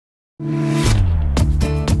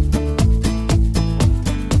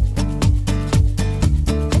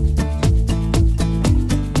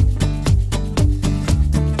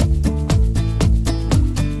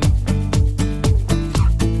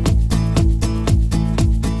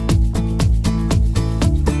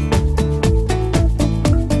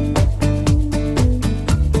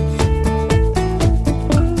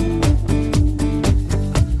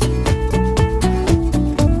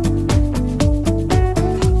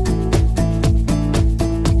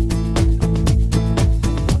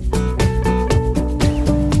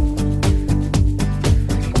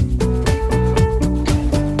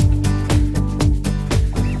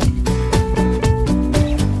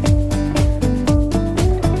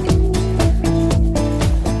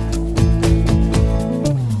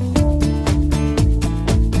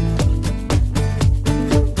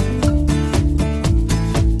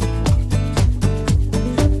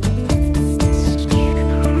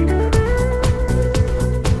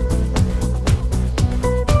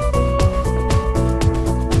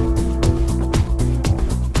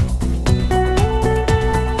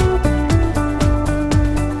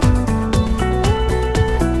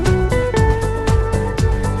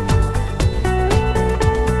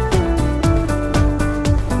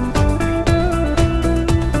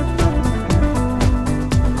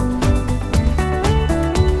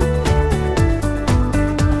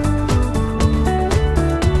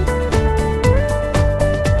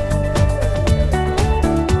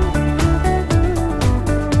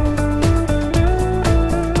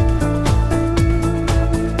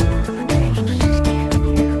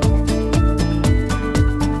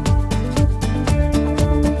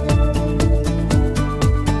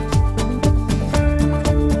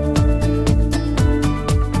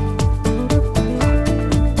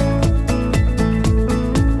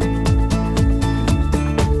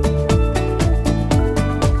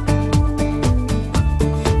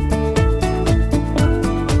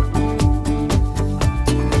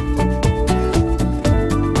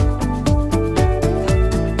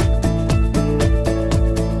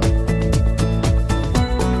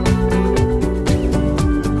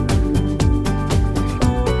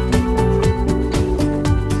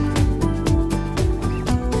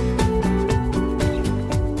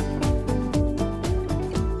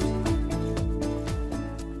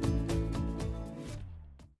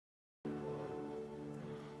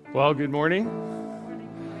Well, good morning.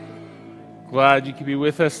 Glad you could be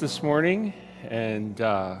with us this morning, and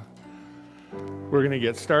we're going to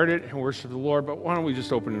get started and worship the Lord, but why don't we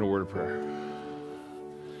just open in a word of prayer.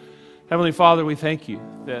 Heavenly Father, we thank you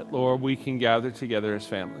that, Lord, we can gather together as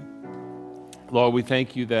family. Lord, we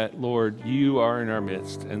thank you that, Lord, you are in our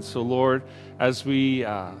midst. And so, Lord, as we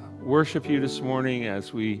worship you this morning,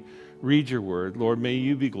 as we read your word, Lord, may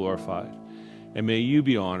you be glorified and may you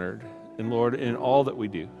be honored, and Lord, in all that we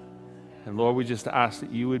do. And Lord, we just ask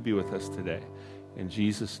that you would be with us today. In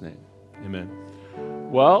Jesus' name, amen.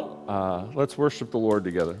 Well, let's worship the Lord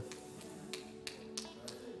together.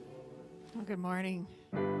 Well, good morning.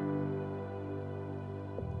 A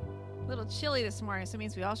little chilly this morning, so it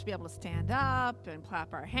means we all should be able to stand up and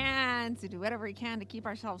clap our hands and do whatever we can to keep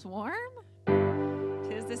ourselves warm.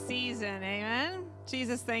 'Tis the season, amen?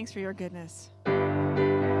 Jesus, thanks for your goodness.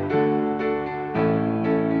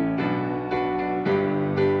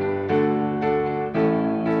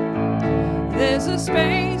 There's a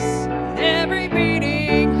space in every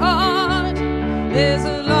beating heart. There's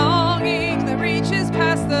a longing that reaches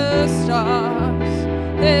past the stars.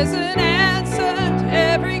 There's an answer to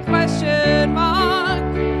every question mark.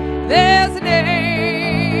 There's a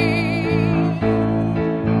name.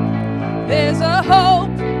 There's a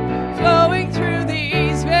hope flowing through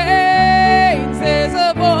these veins. There's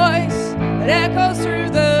a voice that echoes through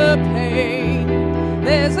the pain.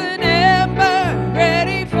 There's an ember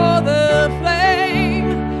ready for the flame.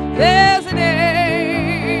 There's a name.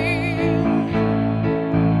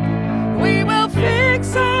 We will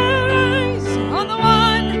fix our eyes on the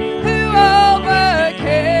one who overcame.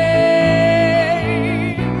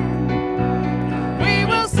 We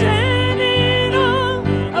will stand in awe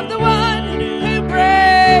of the one who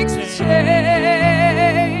breaks the chains.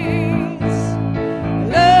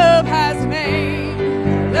 Love has a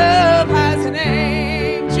name. Love has a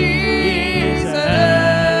name. Jesus.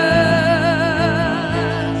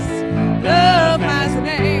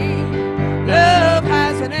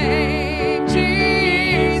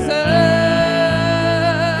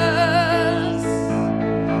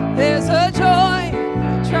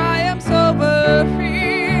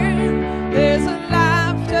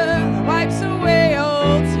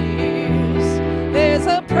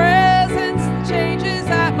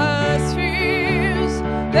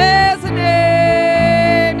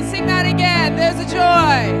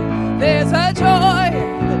 There's a joy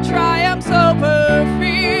that triumphs over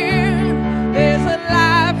fear. There's a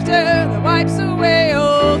laughter that wipes away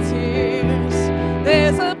all tears.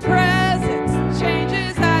 There's a presence that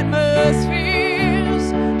changes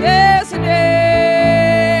atmospheres. There's a name.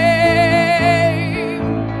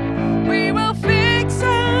 We will fix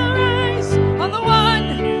our eyes on the one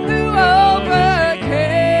who overcame.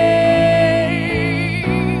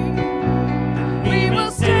 We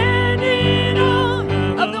will stand in awe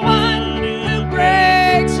of the one who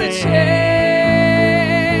breaks the chains.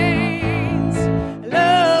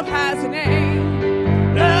 Love has a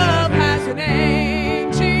name. Love has a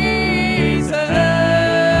name. Jesus.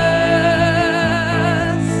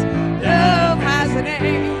 Love has a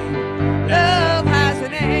name. Love has a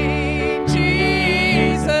name.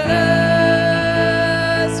 Jesus.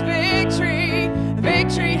 Victory.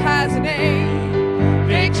 Victory has a name.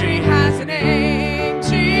 Victory has a name.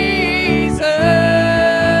 Jesus.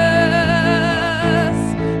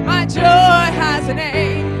 My joy has a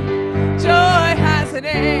name. Joy has a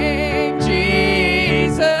name.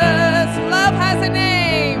 Jesus. Love has a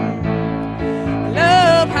name.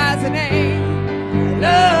 Love has a name.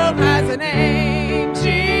 Love has a name.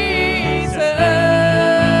 Jesus.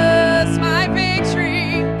 My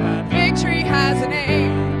victory. Victory has a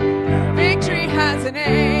name. Victory has a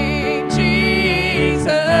name. Jesus.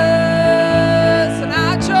 And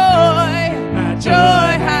our joy.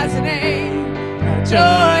 Joy has a name.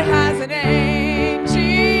 Joy has a name.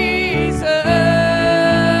 Jesus.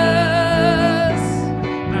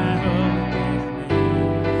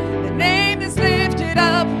 The name that's lifted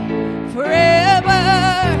up forever.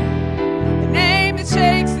 The name that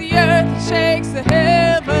shakes the earth and shakes the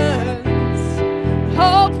heavens.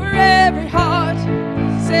 Hope for every heart.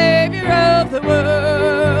 Savior of the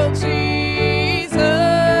world. Jesus.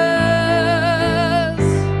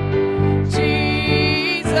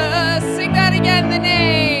 Jesus. Sing that again, the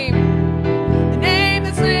name. The name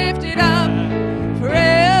that's lifted up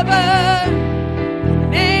forever. The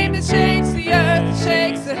name that shakes the earth and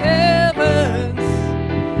shakes the heavens.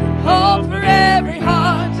 Hope for every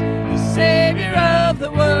heart. The Savior of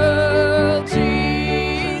the world.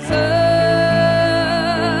 Jesus.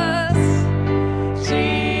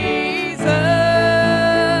 Jesus.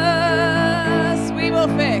 We will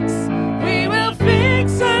fix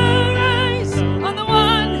our eyes on the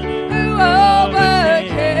one who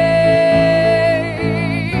overcame.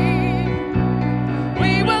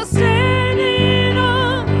 We will stand in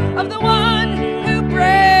awe of the one who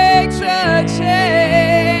breaks the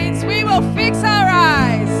chains. We will fix our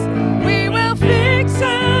eyes. We will fix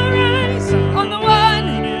our eyes on the one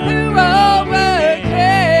who overcame.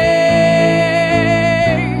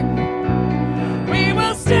 We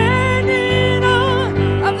will stand in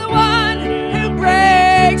awe of the one who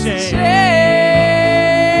breaks the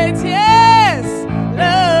chains. Yes,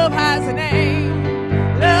 love has a name.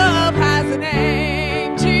 Love has a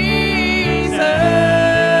name. Jesus.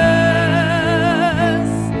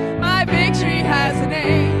 My victory has a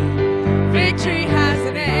name. Victory has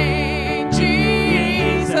a name.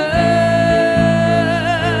 Jesus.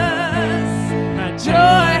 My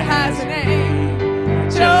joy has a name.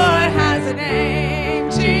 Joy has a name.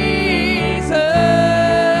 Jesus.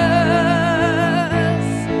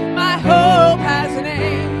 My hope has a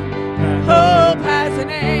name. Hope has a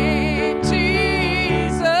name.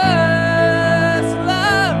 Jesus.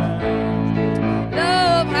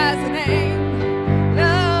 Love has a name.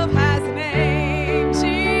 Love has a name.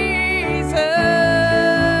 Jesus.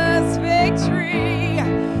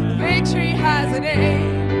 Victory has a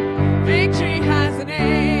name. Victory has a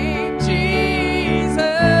name. Jesus.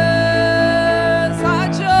 Our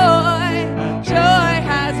joy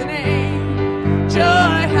has a name.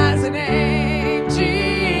 Joy has a name.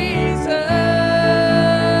 Jesus.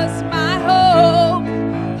 My hope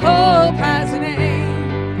has a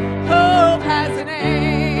name. Hope has a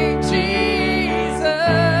name. Jesus.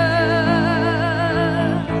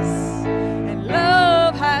 And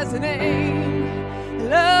love has a name.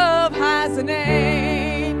 Love has a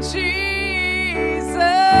name. Jesus.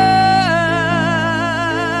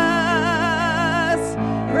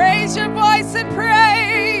 Raise your voice and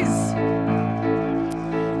praise.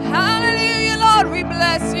 Hallelujah, Lord, we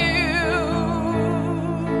bless you.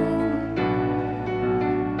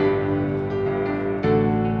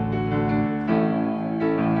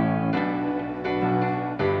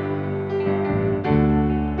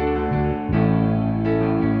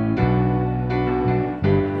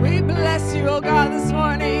 We bless you, oh God, this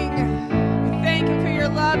morning. We thank you for your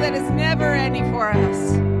love that is never ending for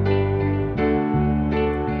us.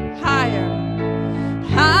 Higher,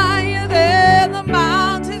 higher than the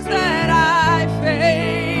mountains that I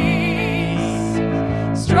face.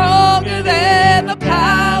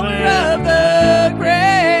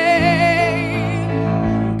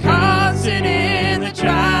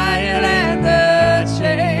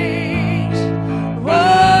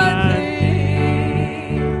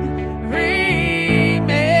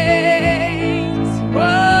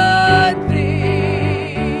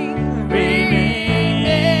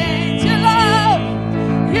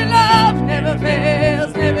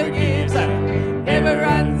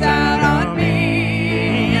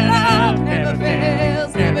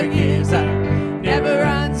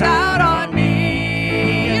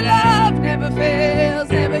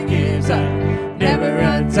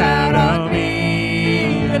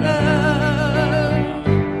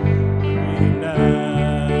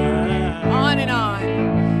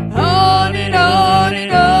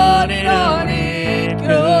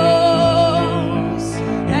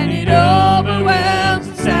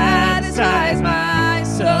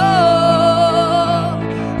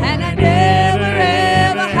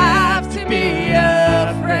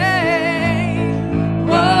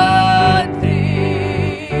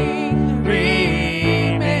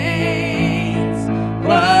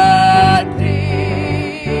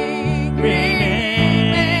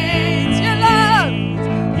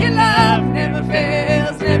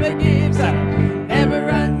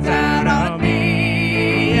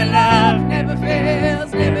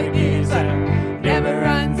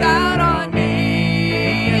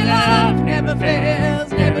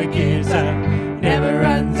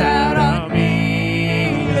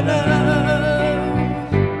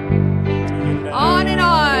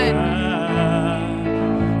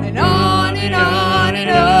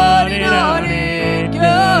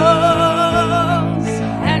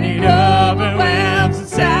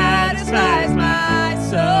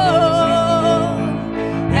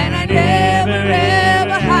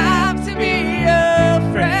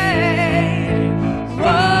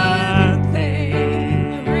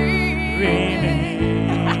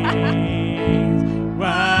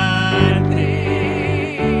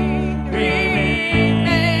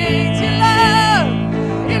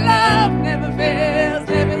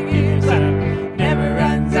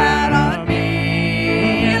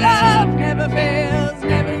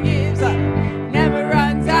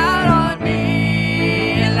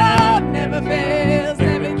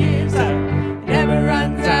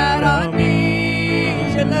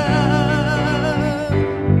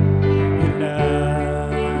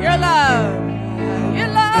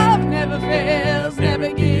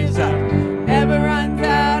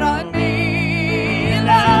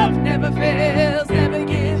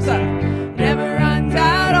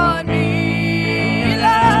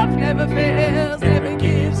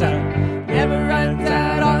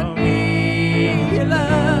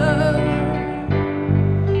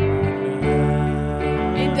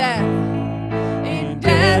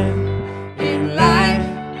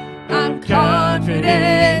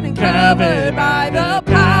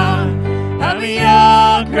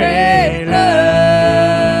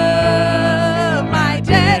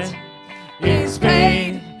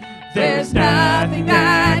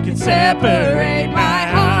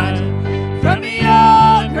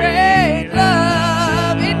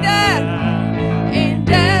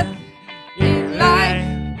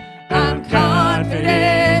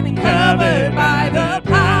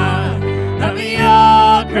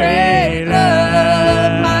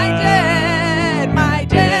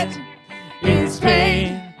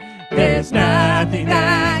 nothing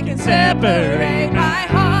that can separate my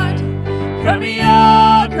heart from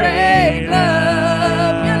your great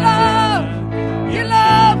love. Your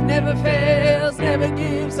love never fails, never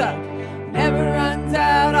gives up, never runs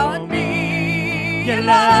out on me. Your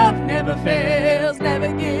love never fails, never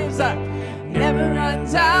gives up, never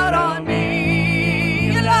runs out on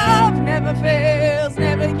me. Your love never fails,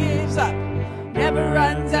 never gives up, never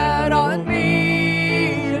runs out on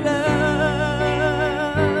me. Your love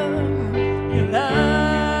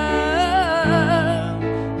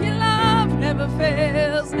never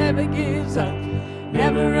fails, never gives up,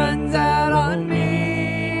 never runs out on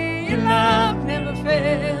me. Your love never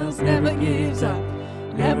fails, never gives up,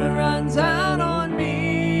 never runs out on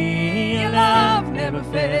me. Your love never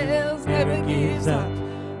fails, never gives up,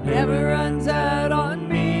 never runs out on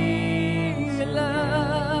me. Your love.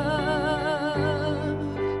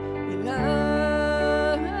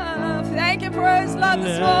 Thank you for His love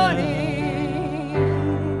this morning.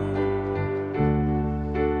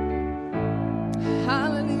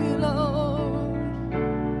 Hallelujah, Lord.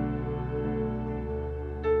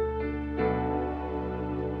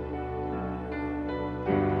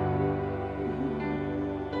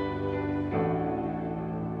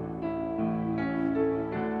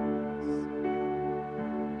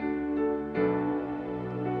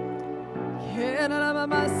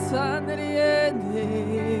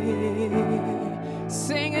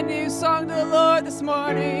 Sing a new song to the Lord this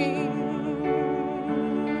morning.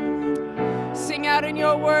 Sing out in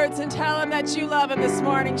your words and tell Him that you love Him this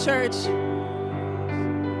morning, church.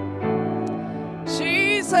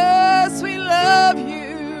 Jesus, we love you.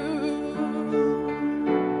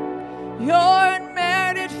 Your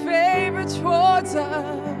unmerited favor towards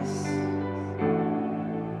us.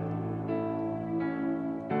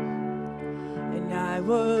 And I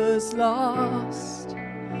was lost,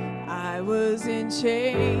 I was in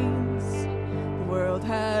chains, the world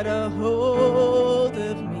had a hold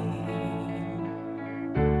of me.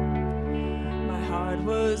 My heart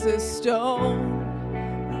was a stone,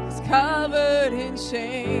 I was covered in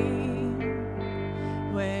shame.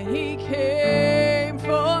 When He came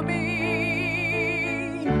for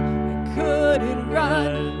me, I couldn't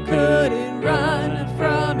run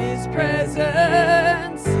from His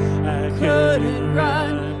presence. I couldn't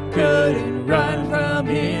run from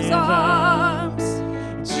His arms.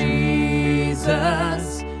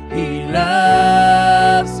 Jesus, He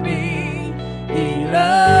loves me, He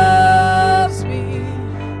loves me,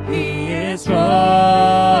 He is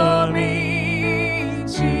for me.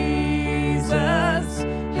 Jesus,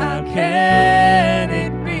 how can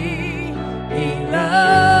it be? He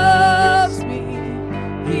loves me,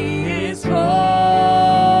 He is for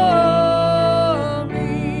me.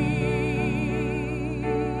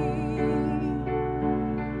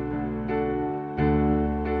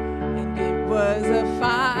 And it was a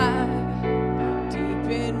fire deep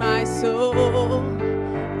in my soul.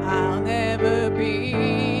 I'll never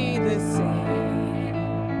be the same.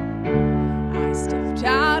 I stepped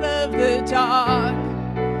out of the dark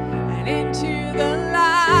and into the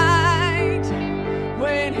light.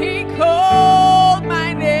 When He called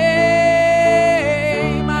my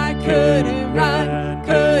name, I couldn't run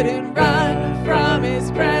from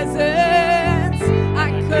His presence.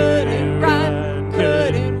 I couldn't run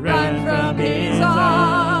from His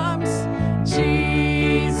arms.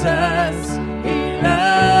 Jesus, He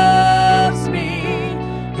loves me,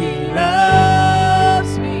 He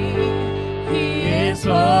loves me, He is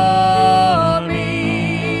for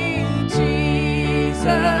me.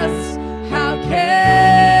 Jesus, how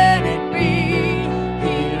can it be?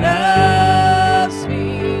 He loves me,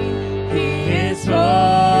 He is for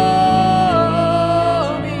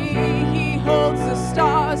me. He holds the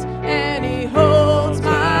stars and He holds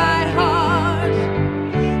my heart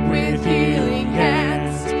with healing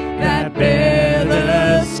hands that bear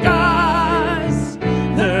the scars.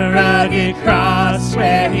 The rugged cross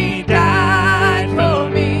where He died for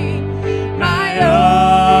me, my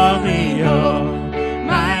only hope,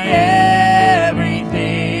 my everything.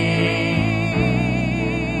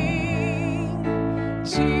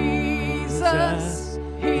 Jesus,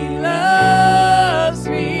 He loves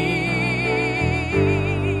me,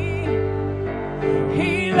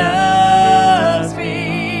 He loves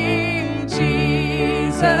me.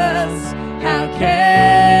 Jesus, how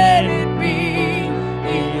can it be?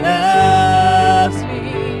 He loves me,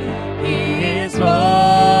 He is for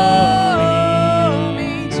me.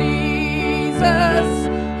 Jesus,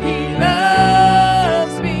 He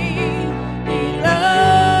loves me, He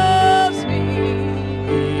loves me,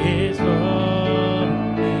 He is for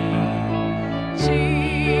me.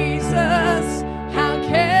 Jesus, how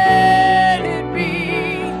can it be?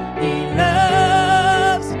 He loves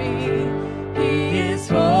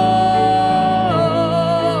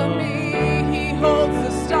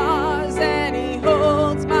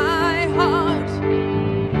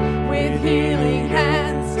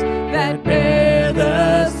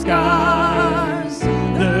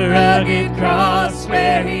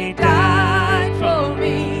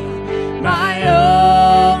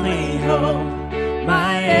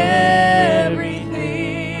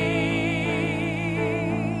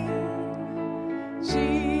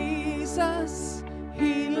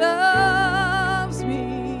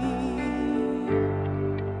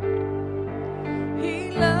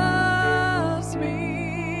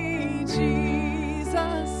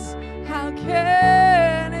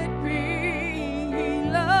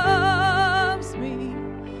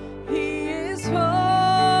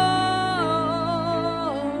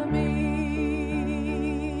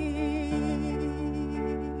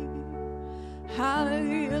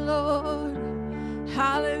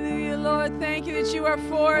Lord, thank you that you are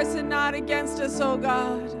for us and not against us, oh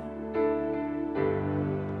God.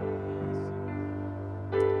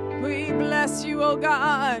 We bless you, oh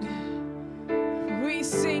God. We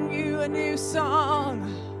sing you a new song.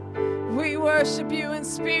 We worship you in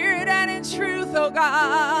spirit and in truth, oh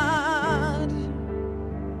God.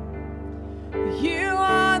 You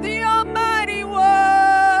are the Almighty One.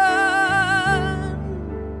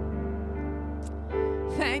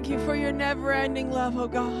 Thank you for your never-ending love, oh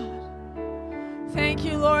God. Thank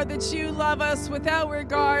you, Lord, that you love us without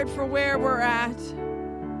regard for where we're at.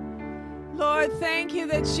 Lord, thank you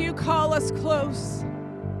that you call us close.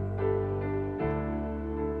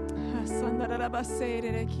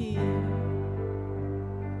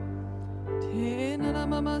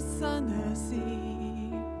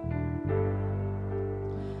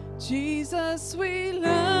 Jesus, we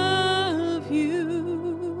love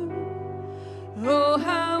you. Oh,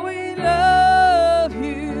 how we love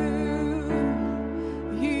you.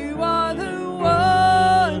 You are the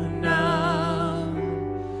one now.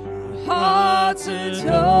 Hearts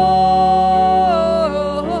adore.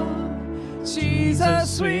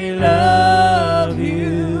 Jesus, we love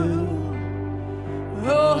you.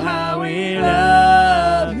 Oh, how we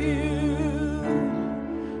love you.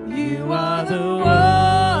 You are the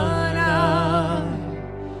one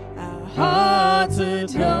our hearts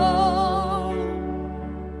adore.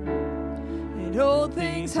 And old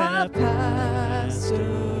things have passed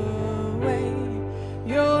away.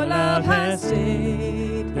 Your love has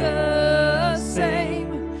stayed the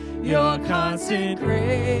same. Your constant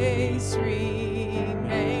grace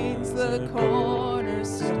remains the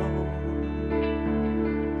cornerstone.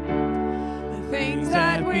 The things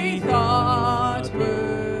that we thought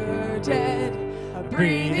were dead are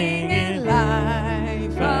breathing in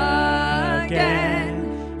life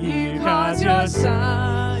again. You cause your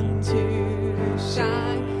sun to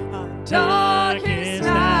shine on darkest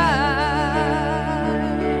nights.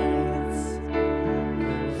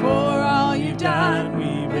 For all you've done,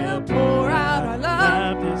 we will pour out our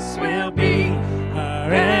love. This will be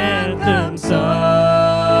our anthem song.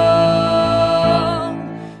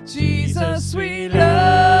 Jesus, we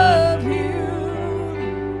love you.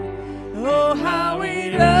 Oh, how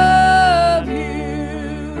we love you.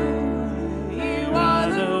 You are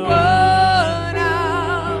the one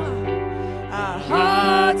our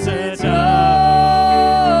hearts adore.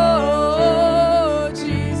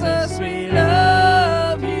 Jesus, we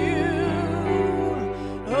love you.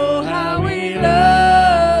 Oh, how we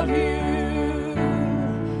love you.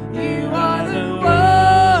 You are the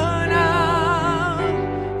one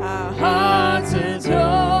our hearts adore.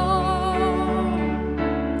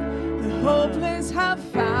 The hopeless have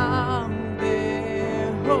found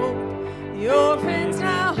their hope. The orphans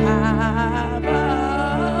now have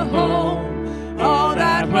a home. All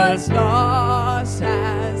that was lost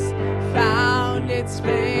has found its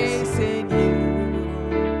place in you.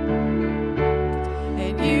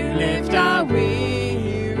 And you lift our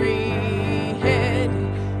weary head.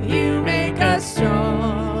 You make us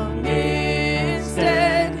strong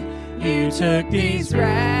instead. You took these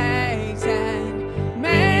rags and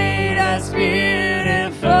made us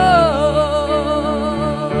beautiful.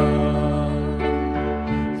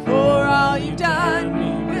 For all you've done,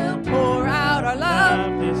 we will pour out our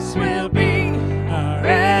love. This will be our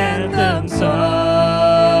anthem song.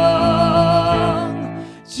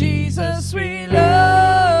 Jesus, we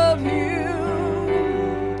love you.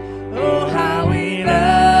 Oh, how we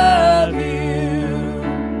love you.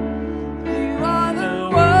 You are the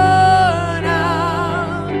one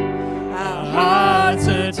our hearts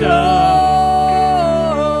adore.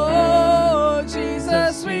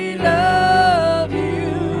 Jesus, we love you.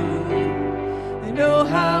 And oh,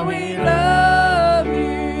 how we love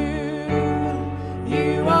you.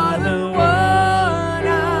 You are the one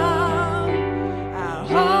our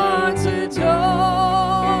hearts adore.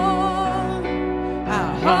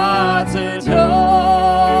 Our hearts adore.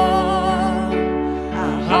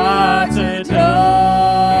 Our hearts adore.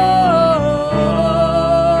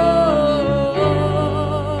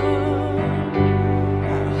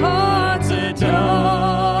 Our hearts adore.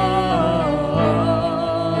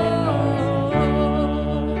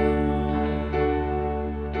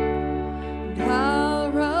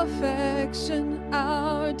 Our affection,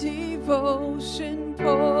 our devotion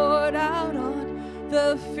poured out on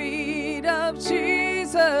the feet of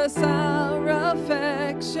Jesus. Our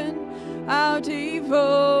affection, our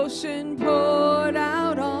devotion poured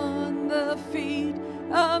out on the feet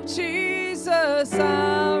of Jesus.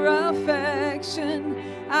 Our affection,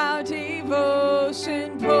 our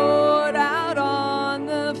devotion poured out on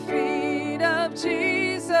the feet of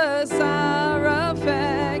Jesus. Our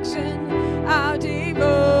affection, our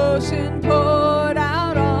devotion poured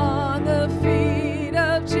out on the feet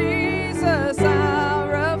of Jesus.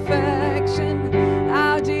 Our affection,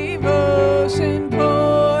 our devotion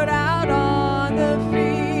poured out on the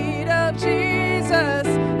feet of Jesus.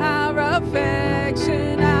 Our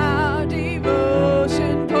affection, our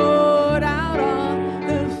devotion poured out on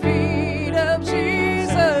the feet of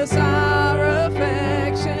Jesus. Our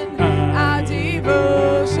affection, our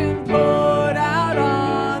devotion poured out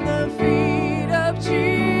on the feet of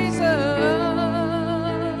Jesus.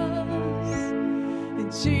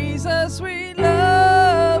 And Jesus, we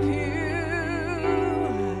love you.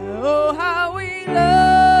 Oh, how we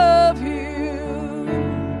love you.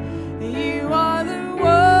 You are the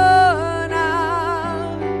one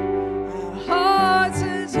our hearts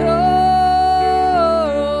adore.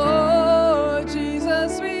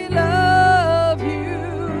 Jesus, we love you.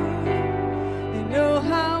 And oh,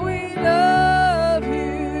 how we love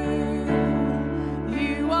you.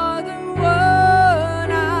 You are the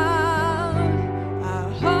one our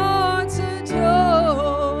hearts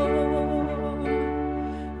adore.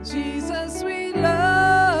 Jesus, we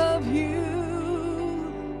love you.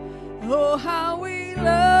 Oh, how we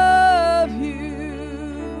love you.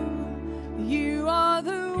 You are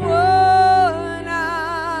the one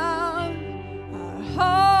our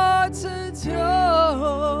hearts adore.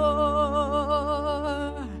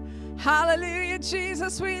 Hallelujah,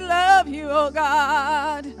 Jesus, we love you, oh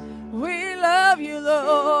God. We love you,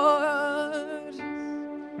 Lord.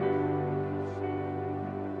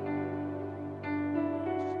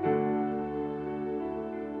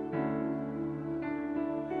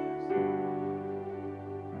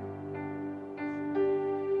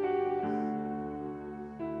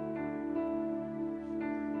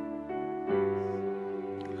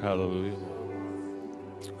 Hallelujah,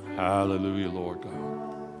 Lord. Hallelujah, Lord God.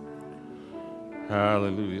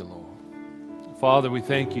 Hallelujah, Lord. Father, we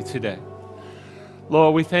thank you today.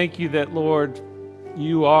 Lord, we thank you that, Lord,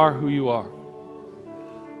 you are who you are.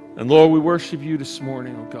 And Lord, we worship you this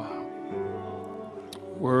morning, oh God.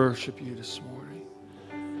 Worship you this morning.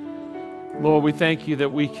 Lord, we thank you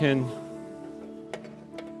that we can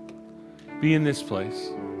be in this place.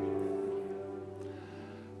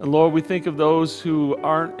 And Lord, we think of those who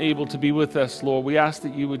aren't able to be with us, Lord. We ask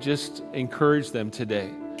that you would just encourage them today.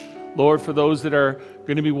 Lord, for those that are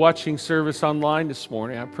going to be watching service online this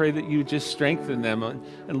morning, I pray that you would just strengthen them.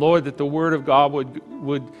 And Lord, that the word of God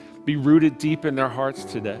would be rooted deep in their hearts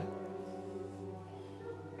today.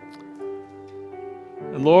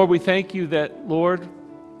 And Lord, we thank you that, Lord,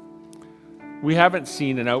 we haven't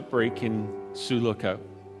seen an outbreak in Sioux Lookout.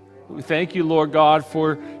 We thank you, Lord God,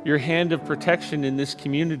 for your hand of protection in this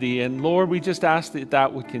community. And Lord, we just ask that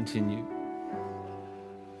that would continue.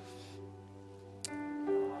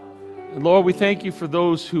 And Lord, we thank you for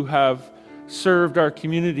those who have served our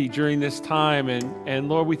community during this time. And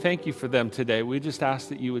Lord, we thank you for them today. We just ask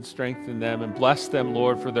that you would strengthen them and bless them,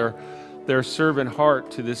 Lord, for their servant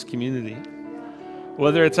heart to this community.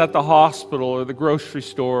 Whether it's at the hospital or the grocery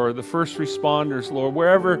store or the first responders, Lord,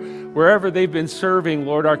 wherever they've been serving,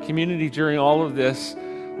 Lord, our community during all of this,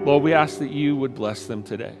 Lord, we ask that you would bless them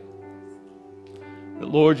today. That,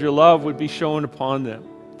 Lord, your love would be shown upon them.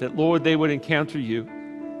 That, Lord, they would encounter you.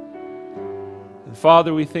 And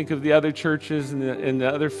Father, we think of the other churches and the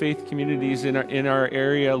other faith communities in our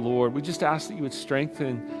area, Lord. We just ask that you would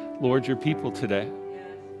strengthen, Lord, your people today.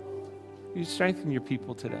 You strengthen your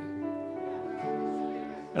people today.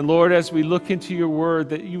 And Lord, as we look into your word,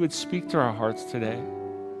 that you would speak to our hearts today.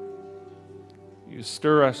 You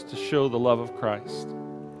stir us to show the love of Christ.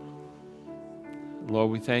 Lord,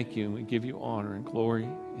 we thank you and we give you honor and glory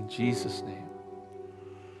in Jesus' name.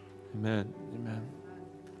 Amen. Amen.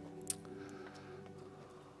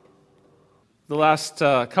 The last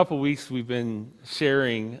couple weeks we've been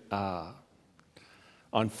sharing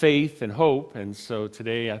on faith and hope, and so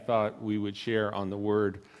today I thought we would share on the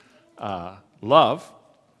word love.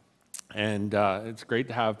 And it's great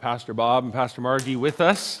to have Pastor Bob and Pastor Margie with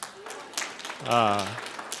us.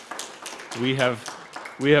 We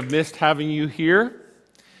have missed having you here,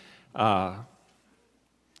 so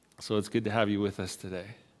it's good to have you with us today.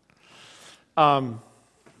 I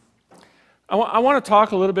want to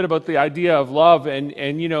talk a little bit about the idea of love,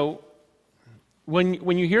 and you know,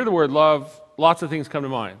 when you hear the word love, lots of things come to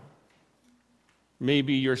mind.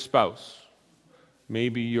 Maybe your spouse,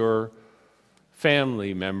 maybe your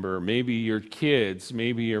family member, maybe your kids,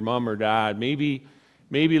 maybe your mom or dad, maybe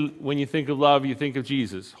when you think of love, you think of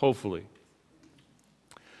Jesus, hopefully.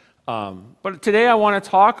 But today I want to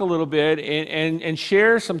talk a little bit and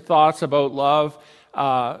share some thoughts about love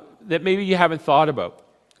that maybe you haven't thought about.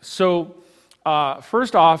 So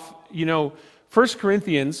First off, 1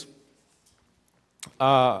 Corinthians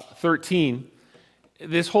 13,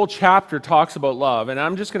 this whole chapter talks about love, and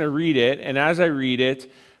I'm just going to read it, and as I read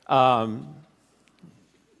it,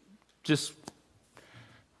 just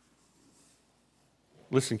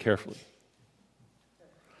listen carefully.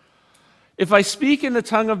 If I speak in the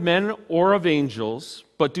tongue of men or of angels,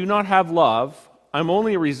 but do not have love, I'm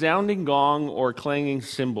only a resounding gong or a clanging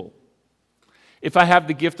cymbal. If I have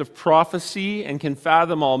the gift of prophecy and can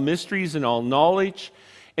fathom all mysteries and all knowledge,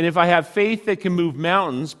 and if I have faith that can move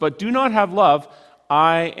mountains, but do not have love,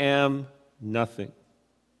 I am nothing.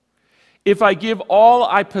 If I give all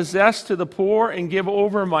I possess to the poor and give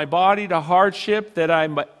over my body to hardship that I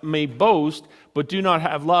may boast, but do not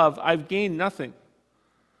have love, I've gained nothing.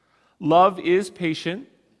 Love is patient.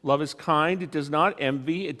 Love is kind. It does not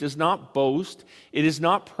envy. It does not boast. It is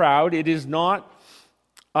not proud. It is not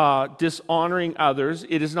dishonoring others.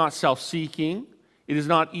 It is not self-seeking. It is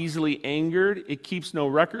not easily angered. It keeps no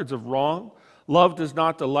records of wrong. Love does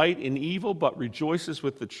not delight in evil, but rejoices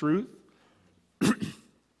with the truth.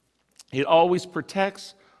 It always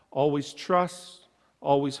protects, always trusts,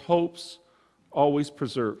 always hopes, always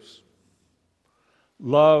preserves.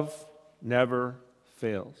 Love never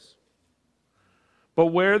fails. But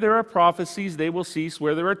where there are prophecies, they will cease.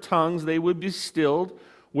 Where there are tongues, they will be stilled.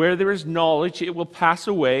 Where there is knowledge, it will pass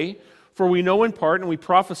away. For we know in part and we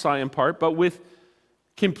prophesy in part, but when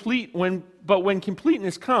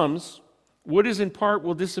completeness comes, what is in part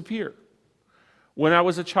will disappear. When I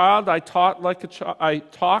was a child, I talked like a child. I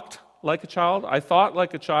thought like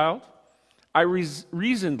a child. I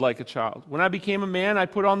reasoned like a child. When I became a man, I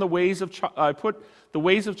put the ways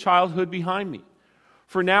of childhood behind me.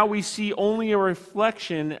 For now we see only a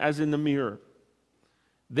reflection as in the mirror.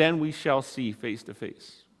 Then we shall see face to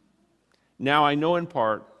face. Now I know in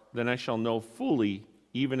part, then I shall know fully,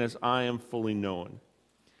 even as I am fully known.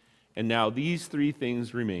 And now these three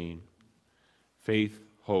things remain: faith,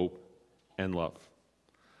 hope, and love.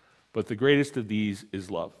 But the greatest of these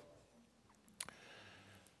is love.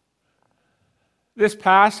 This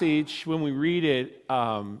passage, when we read it,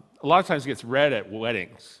 a lot of times gets read at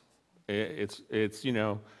weddings. It's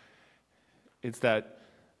that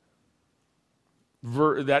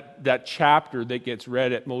chapter that gets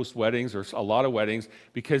read at most weddings, or a lot of weddings,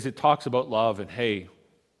 because it talks about love, and hey,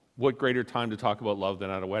 what greater time to talk about love than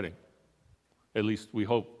at a wedding? At least we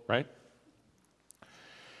hope, right?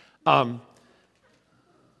 But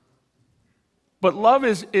love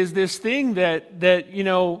is this thing that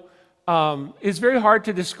is very hard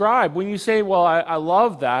to describe. When you say, well, I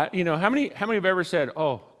love that, how many have ever said,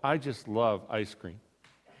 oh, I just love ice cream?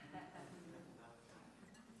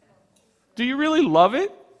 Do you really love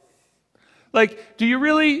it? Like, do you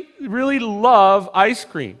really, really love ice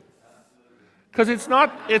cream? Because it's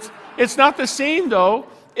not the same, though.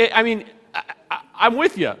 I'm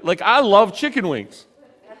with you. Like, I love chicken wings.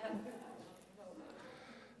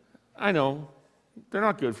 I know, they're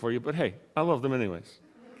not good for you, but hey, I love them anyways.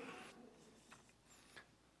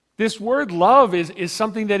 This word love is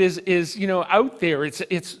something that is out there.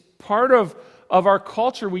 It's part of our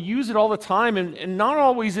culture. We use it all the time, and not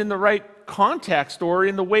always in the right context or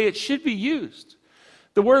in the way it should be used.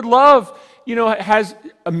 The word love, has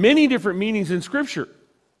many different meanings in Scripture.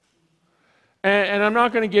 And I'm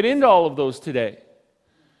not going to get into all of those today.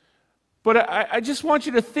 But I just want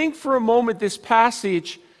you to think for a moment this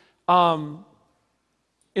passage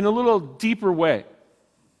in a little deeper way.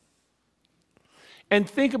 And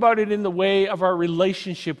think about it in the way of our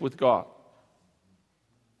relationship with God.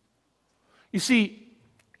 You see,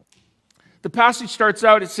 the passage starts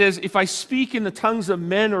out, it says, if I speak in the tongues of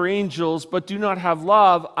men or angels, but do not have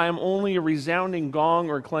love, I am only a resounding gong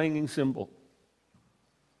or a clanging cymbal.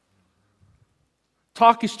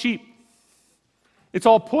 Talk is cheap. It's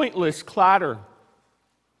all pointless chatter,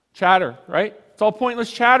 right? It's all pointless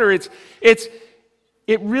chatter. It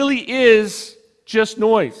really is just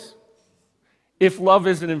noise if love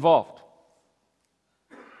isn't involved.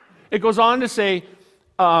 It goes on to say,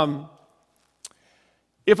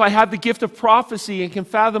 if I have the gift of prophecy and can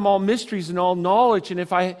fathom all mysteries and all knowledge, and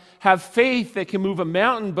if I have faith that can move a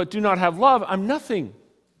mountain but do not have love, I'm nothing.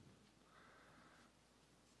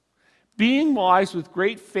 Being wise with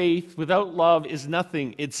great faith without love is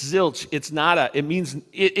nothing. It's zilch. It's nada. It means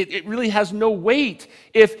it really has no weight.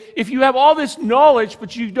 If you have all this knowledge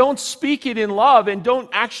but you don't speak it in love and don't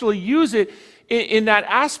actually use it in that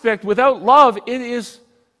aspect without love, it is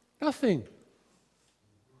nothing.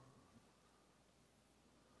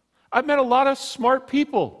 I've met a lot of smart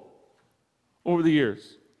people over the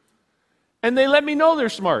years, and they let me know they're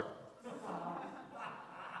smart.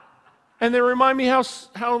 and they remind me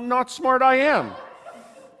how not smart I am.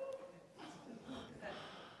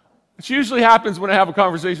 Which usually happens when I have a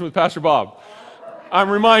conversation with Pastor Bob. I'm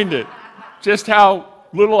reminded just how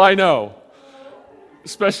little I know,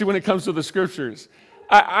 especially when it comes to the scriptures.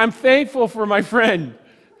 I'm thankful for my friend,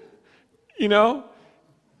 you know.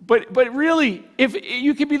 But really, if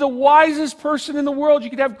you could be the wisest person in the world, you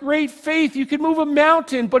could have great faith, you could move a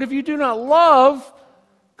mountain, but if you do not love,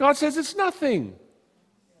 God says it's nothing.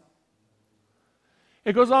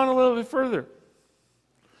 It goes on a little bit further.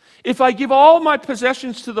 If I give all my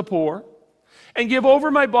possessions to the poor and give over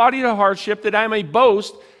my body to hardship that I may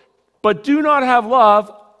boast, but do not have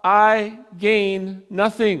love, I gain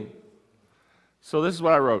nothing. So this is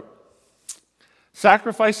what I wrote.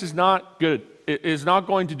 Sacrifice is not good. It is not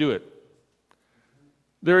going to do it.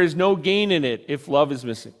 There is no gain in it if love is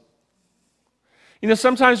missing. You know,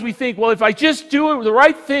 sometimes we think, well, if I just do the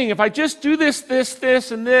right thing, if I just do this,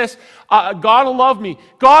 and this, God will love me.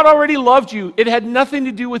 God already loved you. It had nothing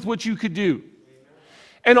to do with what you could do.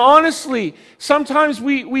 And honestly, sometimes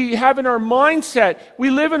we have in our mindset,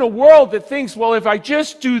 we live in a world that thinks, well, if I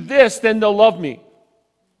just do this, then they'll love me.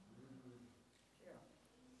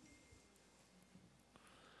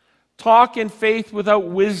 Talk in faith without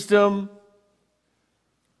wisdom.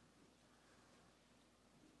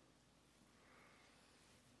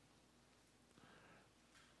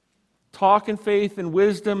 Talk in faith and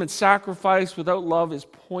wisdom and sacrifice without love is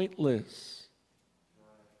pointless.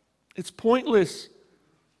 It's pointless.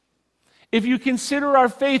 If you consider our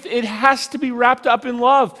faith, it has to be wrapped up in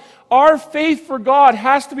love. Our faith for God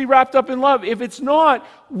has to be wrapped up in love. If it's not,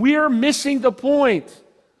 we're missing the point.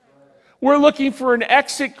 We're looking for an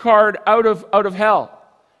exit card out of hell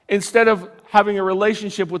instead of having a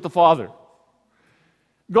relationship with the Father.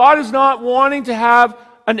 God is not wanting to have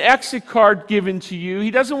an exit card given to you.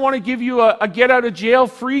 He doesn't want to give you a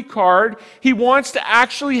get-out-of-jail-free card. He wants to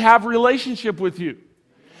actually have a relationship with you.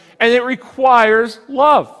 And it requires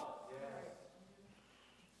love.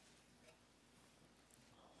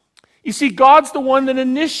 You see, God's the one that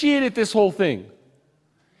initiated this whole thing.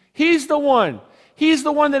 He's the one. He's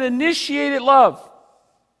the one that initiated love.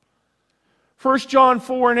 1 John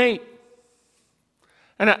 4:8.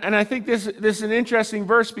 And I think this is an interesting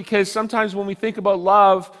verse because sometimes when we think about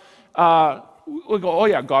love, we go, oh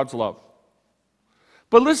yeah, God's love.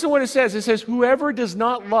 But listen what it says. It says, whoever does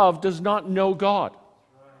not love does not know God.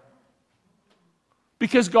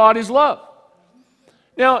 Because God is love.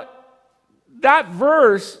 Now, that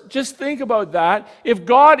verse, just think about that. If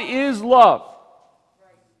God is love.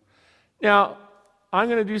 Now, I'm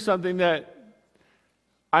going to do something that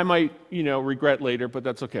I might, regret later, but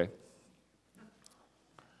that's okay.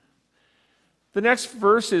 The next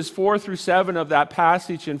verses, 4 through 7 of that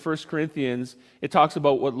passage in 1 Corinthians, it talks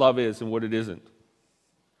about what love is and what it isn't.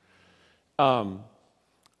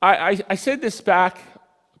 I said this back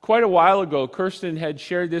quite a while ago. Kirsten had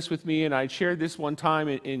shared this with me, and I shared this one time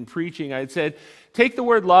in preaching. I had said, take the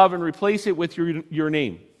word love and replace it with your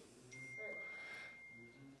name.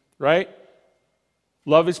 Right?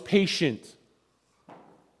 Love is patient.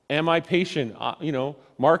 Am I patient?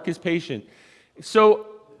 Mark is patient. So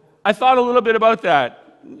I thought a little bit about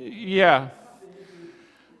that. Yeah.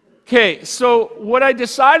 Okay, so what I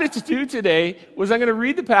decided to do today was I'm going to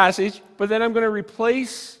read the passage, but then I'm going to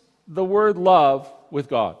replace the word love with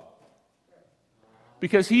God.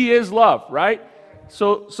 Because He is love, right?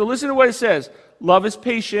 So listen to what it says. Love is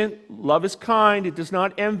patient. Love is kind. It does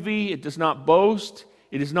not envy. It does not boast.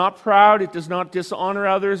 It is not proud. It does not dishonor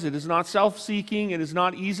others. It is not self-seeking. It is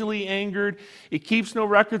not easily angered. It keeps no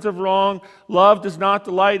records of wrong. Love does not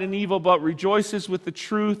delight in evil, but rejoices with the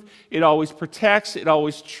truth. It always protects. It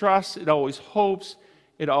always trusts. It always hopes.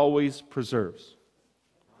 It always preserves.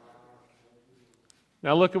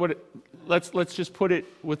 Now look at let's just put it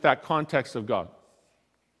with that context of God.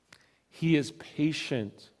 He is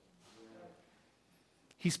patient.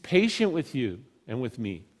 He's patient with you and with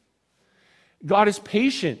me. God is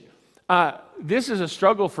patient. This is a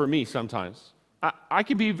struggle for me sometimes. I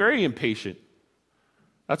can be very impatient.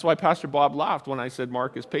 That's why Pastor Bob laughed when I said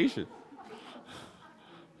Mark is patient.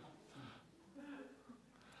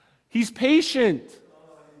 He's patient.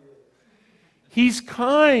 He's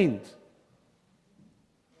kind.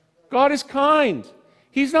 God is kind.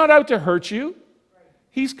 He's not out to hurt you.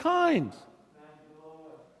 He's kind.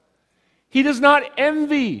 He does not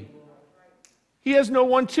envy. He has no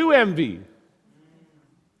one to envy.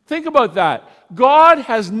 Think about that. God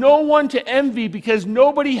has no one to envy because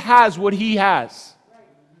nobody has what He has.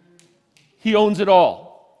 He owns it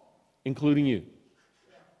all, including you.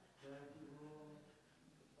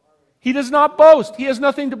 He does not boast. He has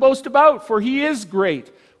nothing to boast about, for He is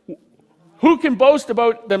great. Who can boast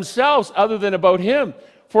about themselves other than about him?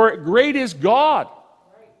 For great is God.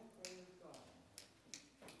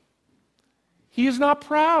 He is not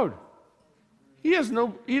proud. He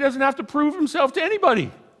doesn't have to prove himself to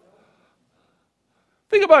anybody.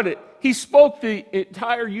 Think about it. He spoke the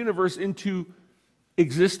entire universe into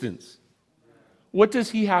existence. What does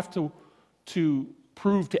he have to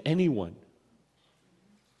prove to anyone?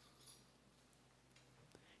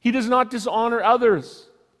 He does not dishonor others.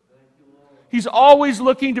 He's always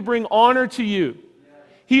looking to bring honor to you.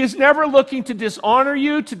 He is never looking to dishonor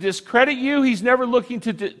you, to discredit you. He's never looking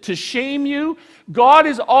to shame you. God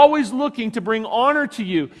is always looking to bring honor to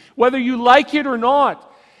you, whether you like it or not.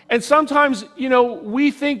 And sometimes,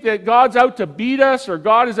 we think that God's out to beat us, or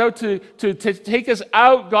God is out to take us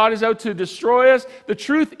out. God is out to destroy us. The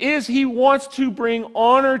truth is, he wants to bring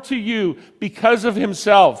honor to you because of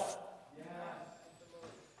himself.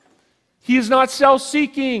 He is not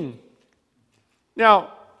self-seeking.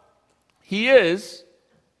 Now, he is,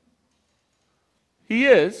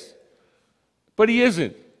 but he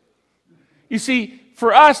isn't. You see,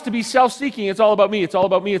 for us to be self-seeking, it's all about me, it's all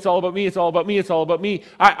about me, it's all about me, it's all about me, it's all about me.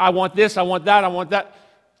 I want this, I want that, I want that.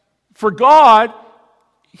 For God,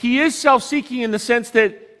 he is self-seeking in the sense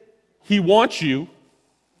that he wants you,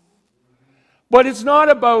 but it's not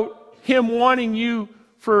about him wanting you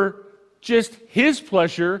for just his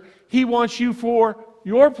pleasure. He wants you for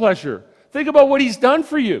your pleasure. Think about what he's done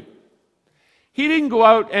for you. He didn't go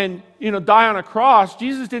out and, die on a cross.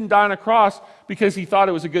 Jesus didn't die on a cross because he thought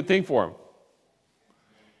it was a good thing for him.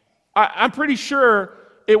 I'm pretty sure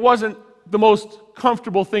it wasn't the most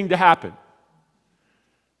comfortable thing to happen.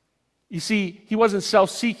 You see, he wasn't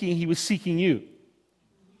self-seeking, he was seeking you.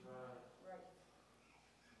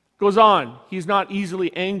 Goes on, he's not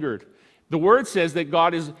easily angered. The word says that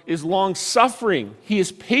God is long-suffering. He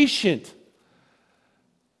is patient.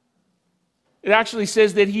 It actually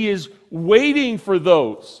says that he is waiting for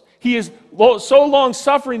those. He is so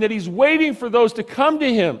long-suffering that he's waiting for those to come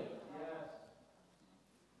to him.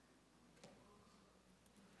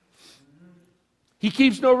 He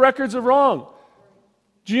keeps no records of wrong.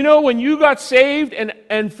 Do you know when you got saved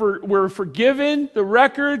and were forgiven,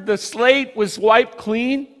 the slate was wiped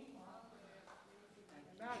clean?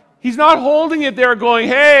 He's not holding it there going,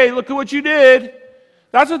 hey, look at what you did.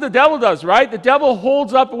 That's what the devil does, right? The devil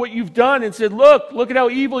holds up what you've done and said, look at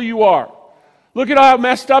how evil you are. Look at how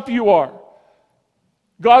messed up you are.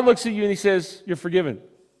 God looks at you and he says, you're forgiven.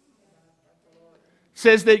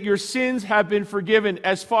 Says that your sins have been forgiven.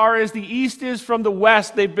 As far as the east is from the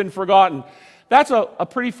west, they've been forgotten. That's a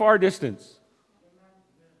pretty far distance.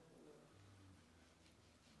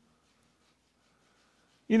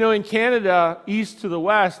 In Canada, east to the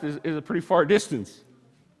west is a pretty far distance.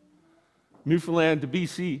 Newfoundland to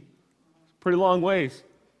BC, pretty long ways.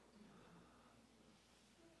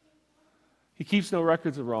 He keeps no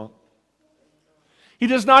records of wrong. He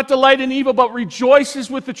does not delight in evil, but rejoices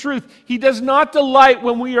with the truth. He does not delight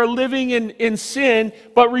when we are living in sin,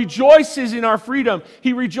 but rejoices in our freedom.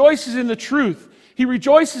 He rejoices in the truth. He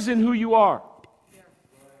rejoices in who you are.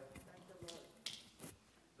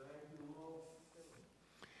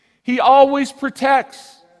 He always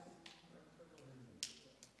protects.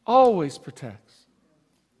 Always protects.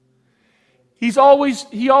 He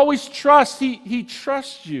always trusts. He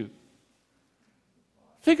trusts you.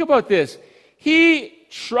 Think about this. He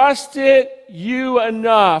trusted you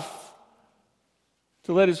enough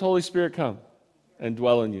to let his Holy Spirit come and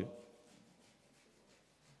dwell in you.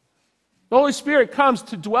 The Holy Spirit comes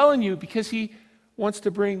to dwell in you because he wants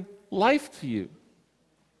to bring life to you.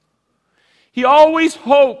 He always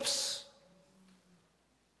hopes.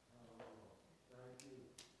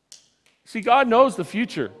 See, God knows the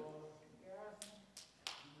future.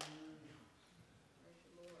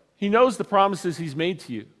 He knows the promises he's made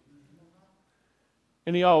to you.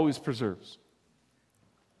 And he always preserves.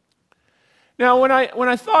 Now, when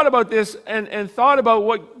I thought about this and thought about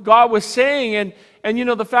what God was saying and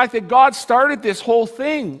the fact that God started this whole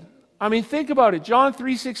thing, I mean, think about it. John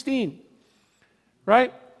 3:16,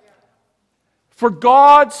 right? For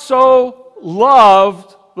God so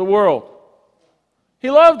loved the world. He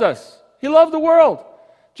loved us. He loved the world.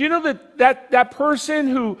 Do you know that person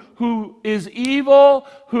who is evil,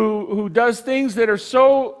 who does things that are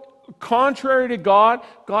so contrary to God,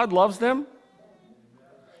 God loves them?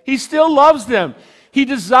 He still loves them. He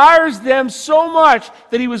desires them so much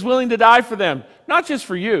that he was willing to die for them. Not just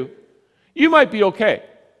for you. You might be okay.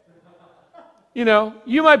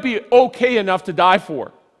 You might be okay enough to die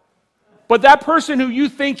for. But that person who you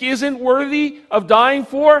think isn't worthy of dying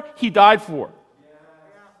for, he died for.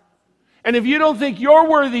 And if you don't think you're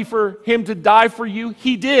worthy for him to die for you,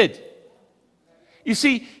 he did. You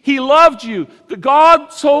see, he loved you.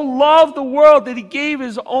 God so loved the world that he gave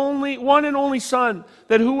his one and only Son,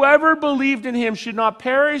 that whoever believed in him should not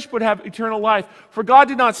perish but have eternal life. For God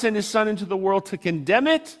did not send his Son into the world to condemn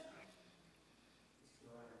it.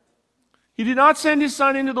 He did not send his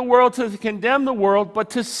Son into the world to condemn the world,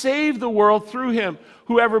 but to save the world through him.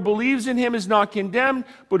 Whoever believes in him is not condemned,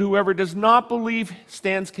 but whoever does not believe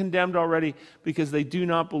stands condemned already, because they do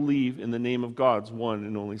not believe in the name of God's one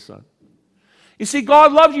and only Son. You see,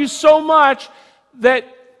 God loved you so much that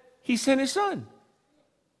he sent his Son.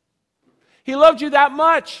 He loved you that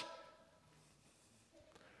much.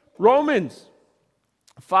 Romans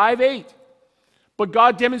 5:8. But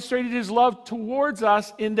God demonstrated his love towards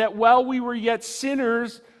us in that while we were yet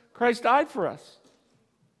sinners, Christ died for us.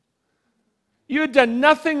 You had done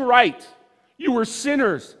nothing right. You were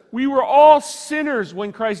sinners. We were all sinners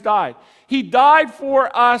when Christ died. He died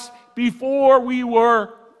for us before we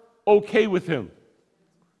were okay with him.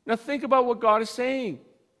 Now think about what God is saying.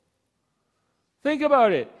 Think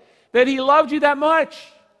about it. That he loved you that much.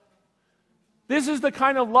 This is the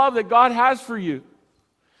kind of love that God has for you.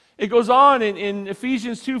 It goes on in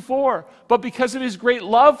Ephesians 2:4. But because of his great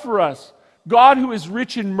love for us, God, who is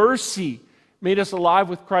rich in mercy, made us alive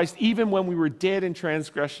with Christ even when we were dead in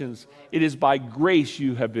transgressions. It is by grace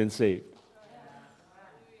you have been saved.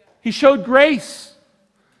 He showed grace.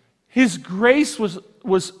 His grace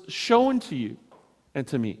was shown to you and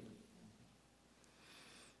to me.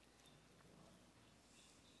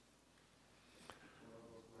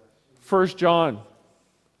 First John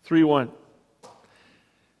 3:1.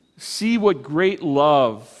 See what great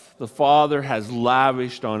love the Father has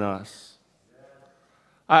lavished on us.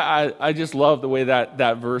 I just love the way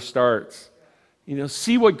that verse starts. You know,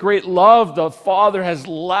 see what great love the Father has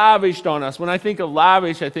lavished on us. When I think of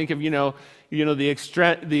lavish, I think of, the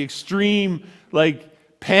extreme,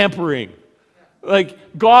 like, pampering. Like,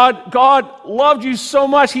 God loved you so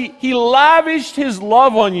much, He lavished His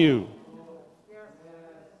love on you.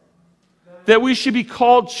 That we should be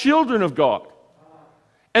called children of God.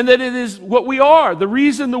 And that it is what we are. The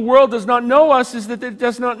reason the world does not know us is that it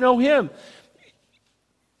does not know Him.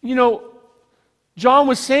 You know, John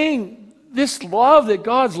was saying, this love that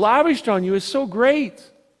God's lavished on you is so great.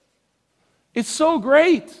 It's so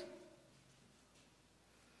great.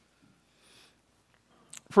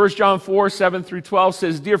 1 John 4:7-12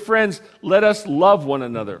 says, Dear friends, let us love one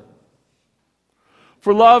another.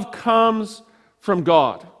 For love comes from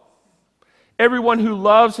God. Everyone who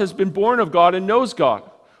loves has been born of God and knows God.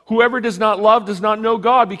 Whoever does not love does not know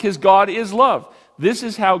God, because God is love. This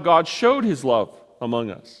is how God showed his love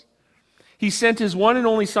among us. He sent his one and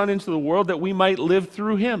only Son into the world that we might live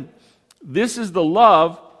through him. This is the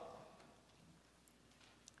love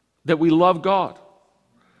that we love God.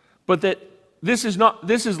 But that this is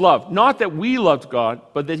love, not that we loved God,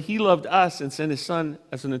 but that he loved us and sent his Son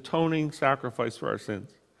as an atoning sacrifice for our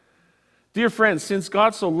sins. Dear friends, since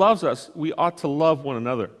God so loves us, we ought to love one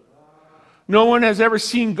another. No one has ever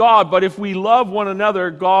seen God, but if we love one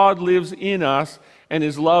another, God lives in us, and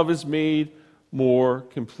his love is made more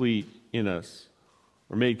complete in us,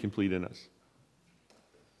 or made complete in us.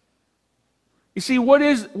 You see, what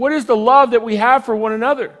is the love that we have for one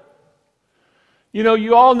another? You know,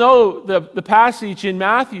 you all know the passage in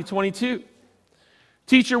Matthew 22.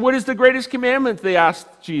 Teacher, what is the greatest commandment? They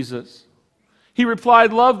asked Jesus. He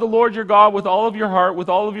replied, love the Lord your God with all of your heart, with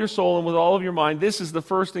all of your soul, and with all of your mind. This is the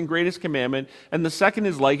first and greatest commandment, and the second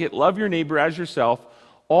is like it. Love your neighbor as yourself.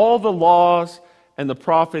 All the laws and the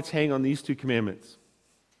prophets hang on these two commandments.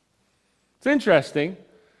 It's interesting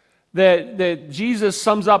that Jesus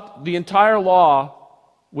sums up the entire law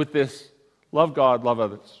with this, love God, love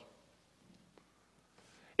others.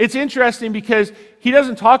 It's interesting because he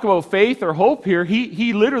doesn't talk about faith or hope here.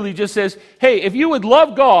 He literally just says, hey, if you would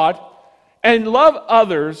love God and love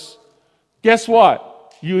others, guess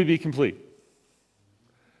what? You would be complete.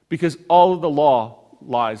 Because all of the law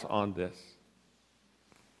lies on this.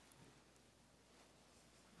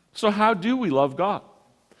 So how do we love God?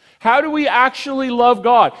 How do we actually love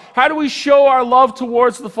God? How do we show our love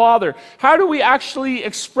towards the Father? How do we actually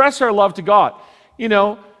express our love to God? You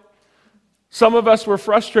know, some of us were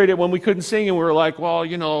frustrated when we couldn't sing, and we were like, well,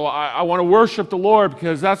 you know, I want to worship the Lord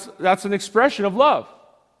because that's an expression of love,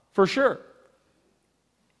 for sure.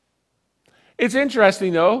 It's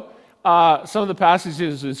interesting, though, some of the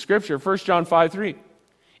passages in Scripture, 1 John 5:3.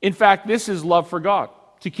 In fact, this is love for God,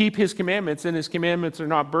 to keep his commandments, and his commandments are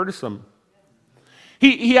not burdensome.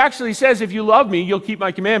 He actually says, if you love me, you'll keep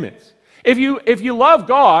my commandments. If you love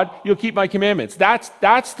God, you'll keep my commandments. That's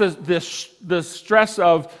the stress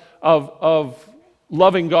of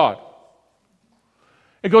loving God.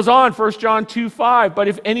 It goes on, 1 John 2:5, but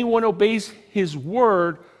if anyone obeys his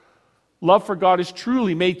word, love for God is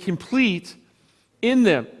truly made complete in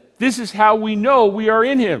them. This is how we know we are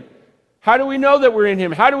in him. How do we know that we're in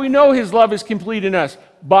him? How do we know his love is complete in us?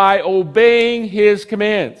 By obeying his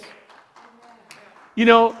commands. You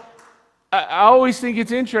know, I always think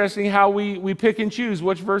it's interesting how we pick and choose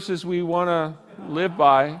which verses we want to live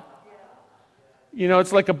by. You know,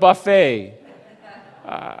 it's like a buffet.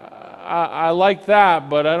 I like that,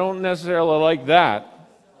 but I don't necessarily like that.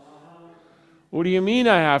 What do you mean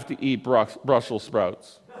I have to eat Brussels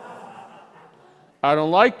sprouts? I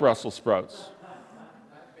don't like Brussels sprouts.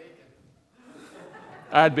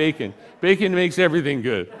 Add bacon. Bacon makes everything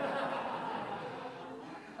good.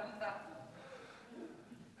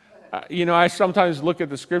 You know, I sometimes look at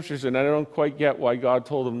the scriptures and I don't quite get why God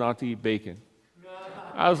told him not to eat bacon.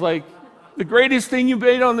 I was like, the greatest thing you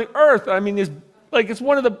made on the earth, I mean, it's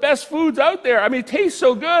one of the best foods out there. I mean, it tastes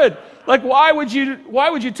so good. Like, why would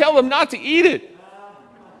you tell them not to eat it?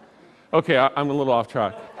 Okay, I'm a little off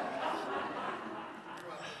track.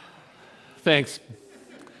 Thanks.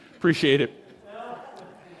 Appreciate it.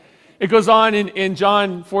 It goes on in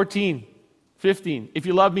John 14:15. If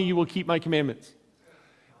you love me, you will keep my commandments.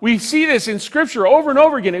 We see this in Scripture over and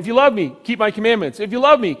over again. If you love me, keep my commandments. If you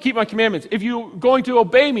love me, keep my commandments. If you're going to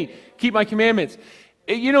obey me, keep my commandments.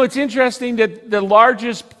 You know, it's interesting that the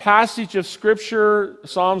largest passage of Scripture,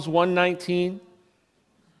 Psalms 119,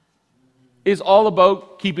 is all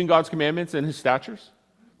about keeping God's commandments and his statutes.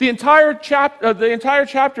 The entire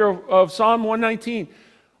chapter of Psalm 119,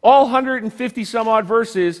 all 150 some odd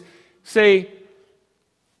verses say,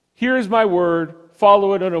 here is my word,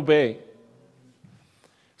 follow it and obey.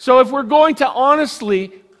 So if we're going to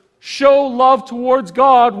honestly show love towards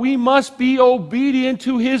God, we must be obedient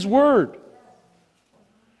to his word.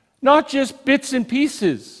 Not just bits and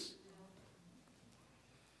pieces.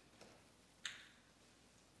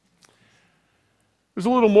 There's a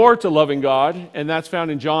little more to loving God, and that's found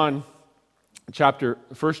in 1 John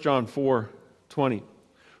 4:20.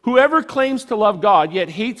 Whoever claims to love God yet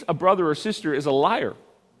hates a brother or sister is a liar.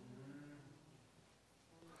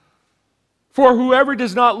 For whoever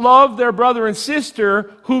does not love their brother and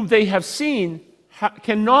sister whom they have seen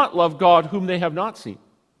cannot love God whom they have not seen.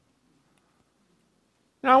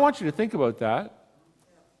 Now, I want you to think about that.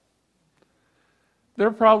 There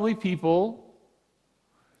are probably people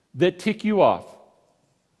that tick you off,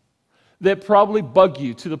 that probably bug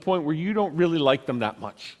you to the point where you don't really like them that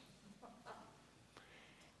much.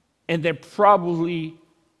 And they probably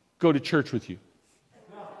go to church with you.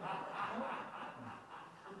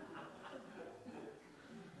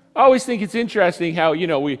 I always think it's interesting how, you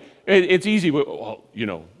know, it's easy, well, you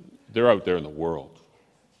know, they're out there in the world.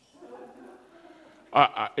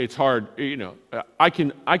 It's hard, you know, I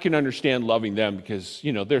can understand loving them because,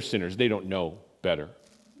 you know, they're sinners. They don't know better.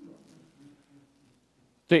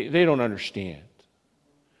 They don't understand.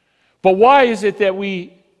 But why is it that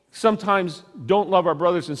we sometimes don't love our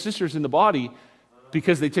brothers and sisters in the body?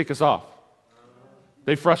 Because they tick us off.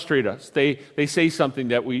 They frustrate us. They say something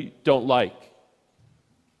that we don't like.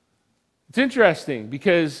 It's interesting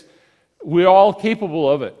because we're all capable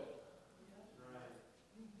of it.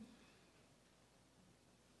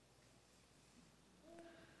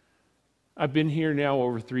 I've been here now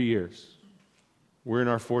over 3 years. We're in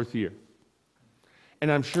our 4th year. And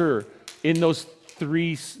I'm sure in those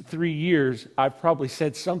three years, I've probably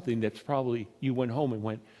said something that's probably, you went home and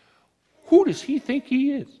went, who does he think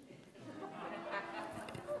he is?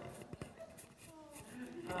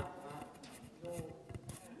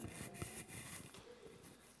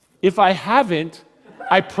 If I haven't,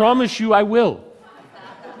 I promise you I will.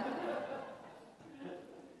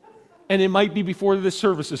 And it might be before this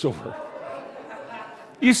service is over.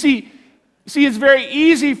 You see, it's very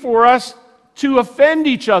easy for us to offend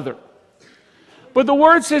each other. But the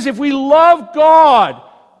word says if we love God,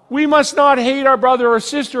 we must not hate our brother or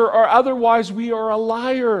sister, or otherwise we are a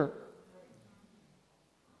liar.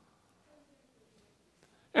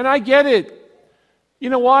 And I get it. You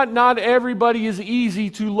know what? Not everybody is easy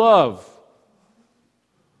to love.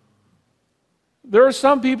 There are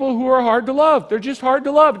some people who are hard to love. They're just hard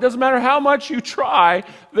to love. It doesn't matter how much you try,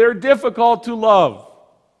 they're difficult to love.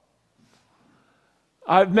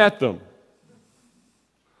 I've met them.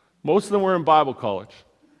 Most of them were in Bible college.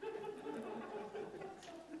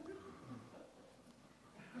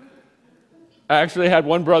 I actually had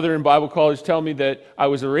one brother in Bible college tell me that I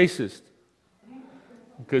was a racist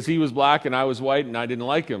because he was black and I was white and I didn't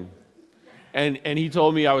like him. And he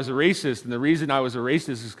told me I was a racist, and the reason I was a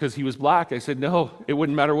racist is because he was black. I said, no, it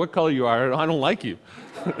wouldn't matter what color you are. I don't like you.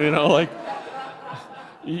 You know, like,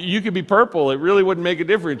 You could be purple. It really wouldn't make a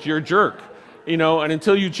difference. You're a jerk. And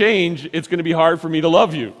until you change, it's going to be hard for me to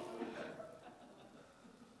love you.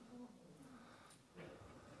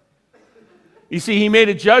 You see, he made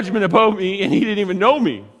a judgment about me, and he didn't even know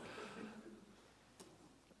me.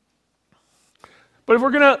 But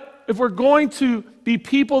if we're going to be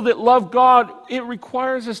people that love God, it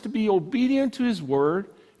requires us to be obedient to his word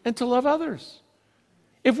and to love others.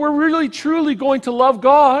 If we're really, truly going to love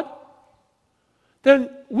God, then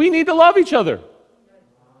we need to love each other.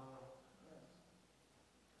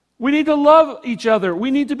 We need to love each other.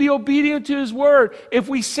 We need to be obedient to his word. If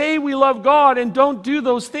we say we love God and don't do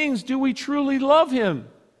those things, do we truly love him?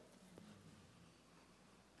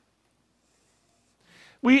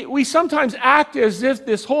 We sometimes act as if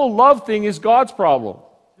this whole love thing is God's problem.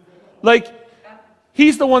 Like,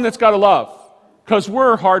 he's the one that's got to love, because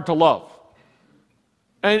we're hard to love.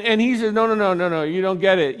 And he says, no, you don't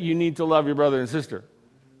get it. You need to love your brother and sister.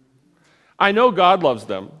 I know God loves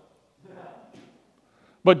them,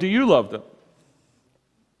 but do you love them?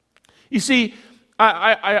 You see,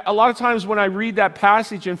 a lot of times when I read that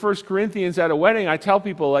passage in 1 Corinthians at a wedding, I tell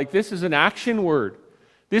people, like, this is an action word.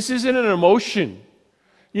 This isn't an emotion.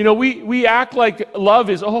 We act like love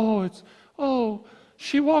is,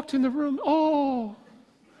 she walked in the room,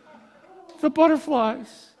 the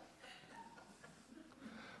butterflies.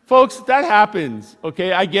 Folks, that happens,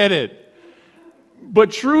 okay? I get it.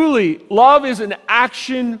 But truly, love is an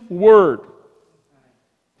action word.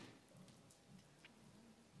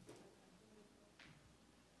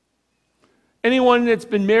 Anyone that's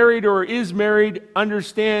been married or is married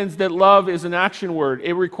understands that love is an action word.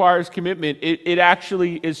 It requires commitment. It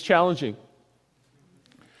actually is challenging.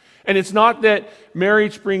 And it's not that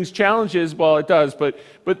marriage brings challenges. Well, it does, but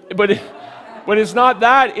it's not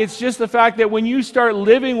that. It's just the fact that when you start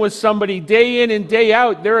living with somebody day in and day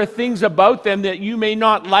out, there are things about them that you may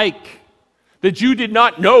not like, that you did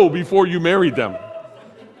not know before you married them.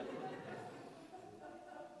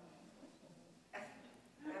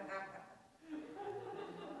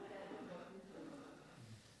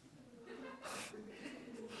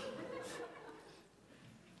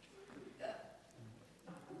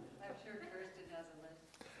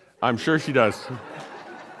 I'm sure she does.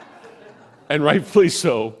 And rightfully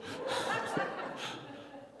so.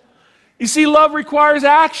 You see, love requires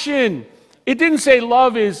action. It didn't say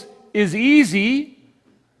love is easy.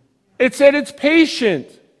 It said it's patient.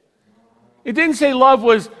 It didn't say love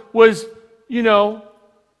was a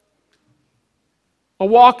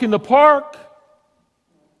walk in the park.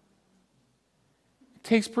 It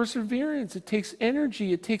takes perseverance. It takes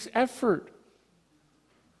energy. It takes effort.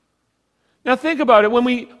 Now think about it. When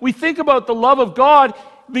we think about the love of God,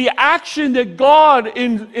 the action that God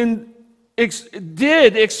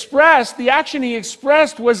expressed, the action he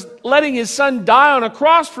expressed was letting his son die on a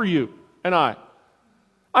cross for you and I.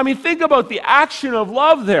 I mean, think about the action of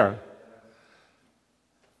love there.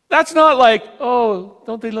 That's not like, oh,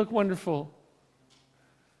 don't they look wonderful?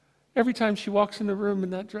 Every time she walks in the room in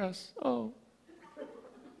that dress, oh.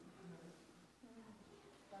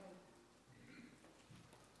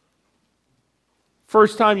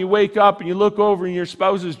 First time you wake up and you look over and your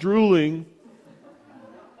spouse is drooling,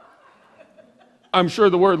 I'm sure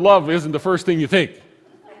the word love isn't the first thing you think.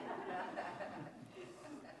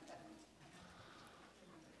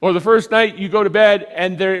 Or the first night you go to bed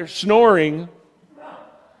and they're snoring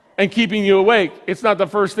and keeping you awake, it's not the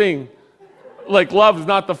first thing. Like, love is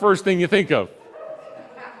not the first thing you think of.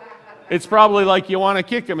 It's probably like you want to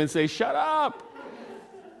kick them and say, shut up.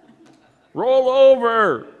 Roll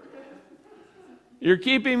over. You're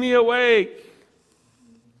keeping me awake.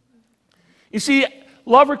 You see,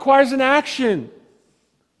 love requires an action.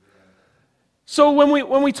 So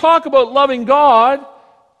when we talk about loving God,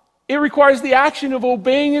 it requires the action of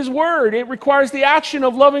obeying his word. It requires the action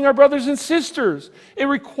of loving our brothers and sisters. It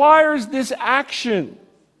requires this action.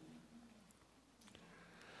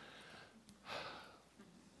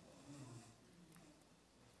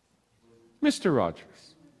 Mr.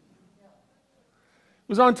 Rogers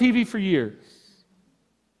was on TV for years.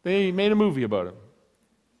 They made a movie about him.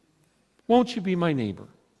 Won't you be my neighbor?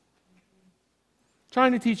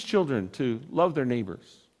 Trying to teach children to love their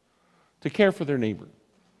neighbors, to care for their neighbor.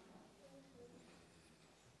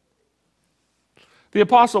 The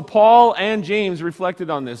Apostle Paul and James reflected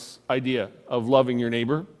on this idea of loving your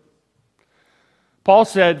neighbor. Paul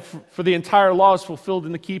said, for the entire law is fulfilled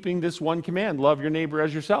in the keeping this one command, love your neighbor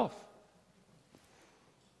as yourself.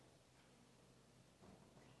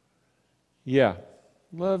 Yeah.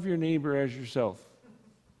 Love your neighbor as yourself.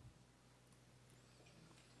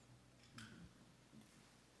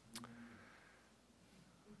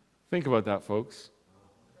 Think about that, folks.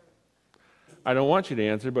 I don't want you to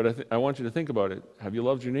answer, but I want you to think about it. Have you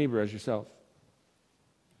loved your neighbor as yourself?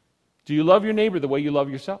 Do you love your neighbor the way you love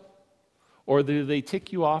yourself? Or do they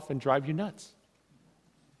tick you off and drive you nuts?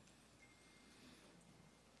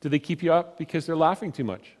 Do they keep you up because they're laughing too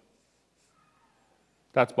much?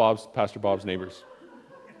 That's Pastor Bob's neighbors.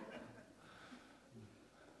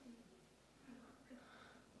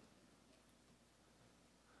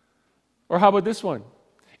 Or how about this one?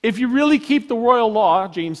 If you really keep the royal law,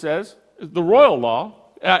 James says, the royal law,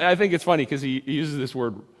 I think it's funny because he uses this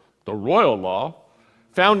word, the royal law,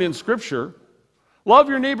 found in Scripture, love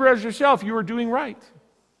your neighbor as yourself, you are doing right.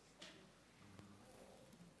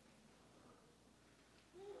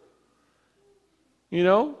 You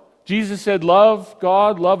know, Jesus said, love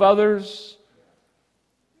God, love others.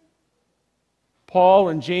 Paul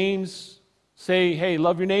and James say, hey,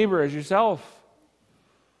 love your neighbor as yourself.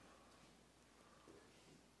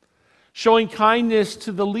 Showing kindness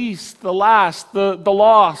to the least, the last, the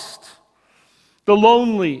lost, the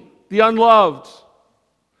lonely, the unloved.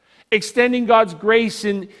 Extending God's grace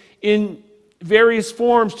in various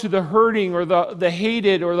forms to the hurting or the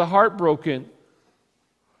hated or the heartbroken.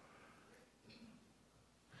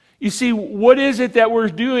 You see, what is it that we're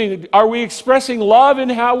doing? Are we expressing love in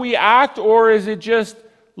how we act, or is it just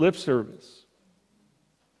lip service?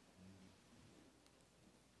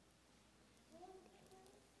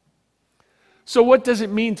 So what does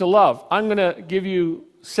it mean to love? I'm going to give you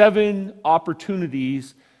 7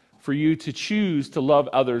 opportunities for you to choose to love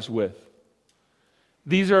others with.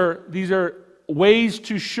 These are ways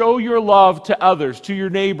to show your love to others, to your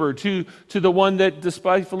neighbor, to the one that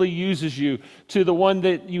despitefully uses you, to the one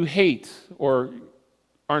that you hate or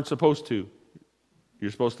aren't supposed to.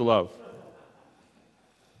 You're supposed to love.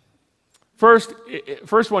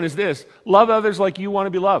 First one is this: love others like you want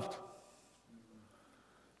to be loved.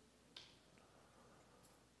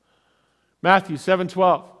 Matthew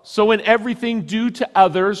 7:12. So in everything do to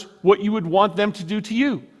others what you would want them to do to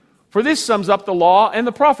you. For this sums up the law and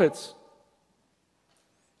the prophets.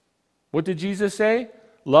 What did Jesus say?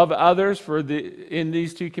 Love others, for in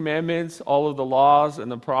these 2 commandments all of the laws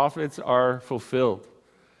and the prophets are fulfilled.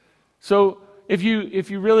 So if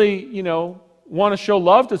you really, want to show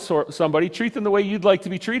love to somebody, treat them the way you'd like to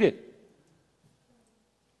be treated.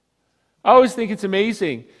 I always think it's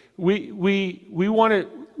amazing. We want to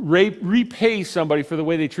repay somebody for the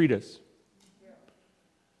way they treat us.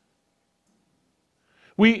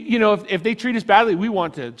 If they treat us badly, we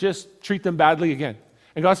want to just treat them badly again.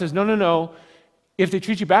 And God says, no. If they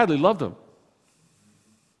treat you badly, love them.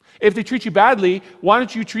 If they treat you badly, why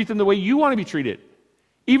don't you treat them the way you want to be treated?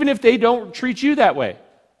 Even if they don't treat you that way.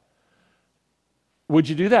 Would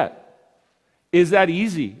you do that? Is that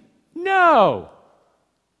easy? No.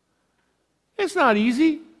 It's not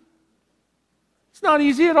easy. It's not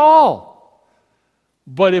easy at all.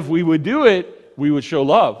 But if we would do it, we would show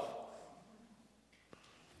love.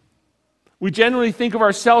 We generally think of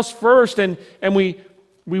ourselves first, and we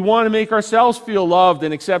want to make ourselves feel loved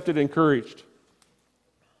and accepted and encouraged.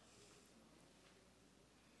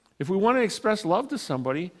 If we want to express love to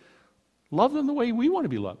somebody, love them the way we want to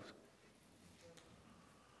be loved.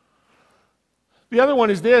 The other one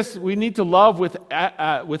is this: we need to love with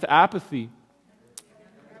apathy.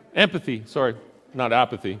 Empathy, sorry. Not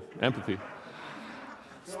apathy, empathy.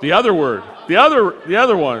 It's the other word. The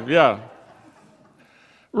other one, yeah.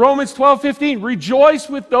 Romans 12:15, rejoice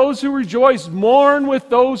with those who rejoice, mourn with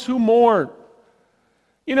those who mourn.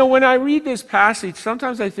 When I read this passage,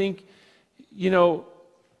 sometimes I think,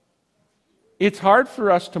 it's hard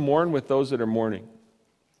for us to mourn with those that are mourning.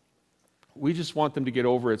 We just want them to get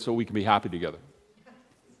over it so we can be happy together.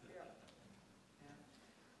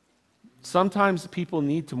 Sometimes people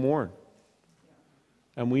need to mourn,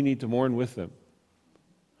 and we need to mourn with them.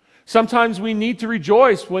 Sometimes we need to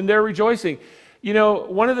rejoice when they're rejoicing.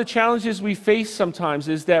 One of the challenges we face sometimes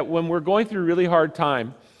is that when we're going through a really hard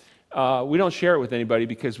time, we don't share it with anybody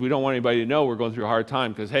because we don't want anybody to know we're going through a hard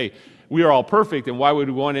time because, hey, we are all perfect, and why would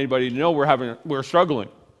we want anybody to know we're struggling?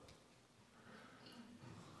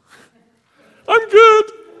 I'm good.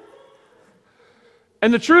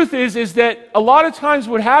 And the truth is that a lot of times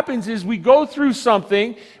what happens is we go through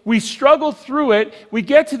something, we struggle through it, we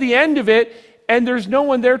get to the end of it, and there's no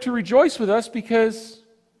one there to rejoice with us because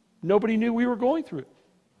nobody knew we were going through it.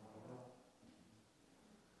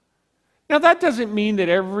 Now, that doesn't mean that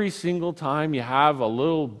every single time you have a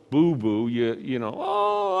little boo-boo,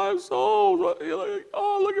 oh, I'm so, look at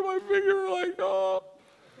my finger, oh.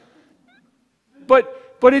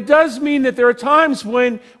 But it does mean that there are times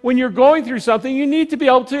when you're going through something, you need to be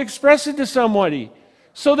able to express it to somebody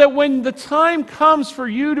so that when the time comes for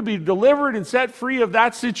you to be delivered and set free of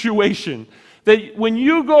that situation, That when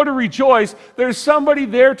you go to rejoice, there's somebody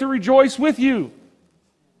there to rejoice with you.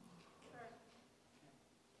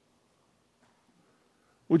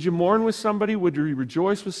 Would you mourn with somebody? Would you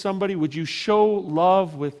rejoice with somebody? Would you show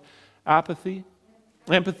love with empathy?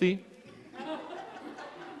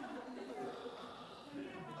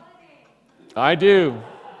 I do.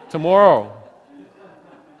 Tomorrow.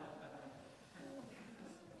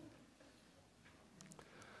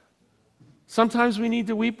 Sometimes we need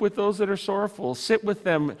to weep with those that are sorrowful, sit with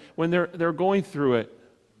them when they're going through it.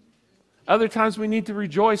 Other times we need to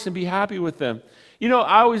rejoice and be happy with them. You know,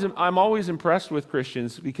 I'm always impressed with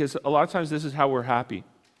Christians because a lot of times this is how we're happy.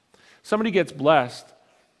 Somebody gets blessed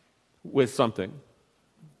with something.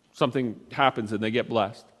 Something happens and they get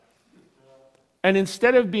blessed. And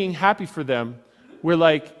instead of being happy for them, we're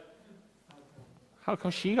like, how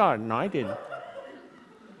come she got it and I didn't?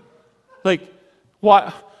 Like,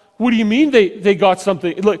 what do you mean they got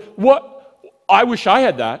something? Like, what? I wish I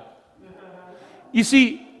had that. You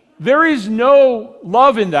see, there is no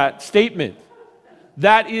love in that statement.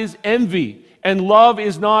 That is envy. And love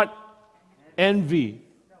is not envy.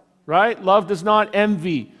 Right? Love does not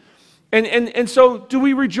envy. And so, do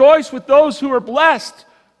we rejoice with those who are blessed?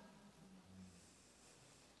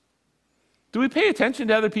 Do we pay attention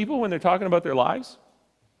to other people when they're talking about their lives?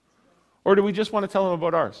 Or do we just want to tell them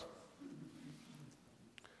about ours?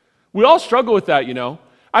 We all struggle with that, you know.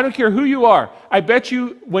 I don't care who you are. I bet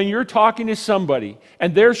you when you're talking to somebody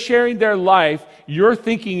and they're sharing their life, you're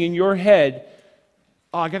thinking in your head,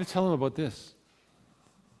 oh, I got to tell them about this.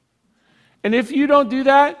 And if you don't do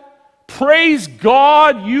that, praise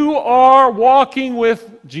God, you are walking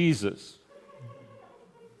with Jesus.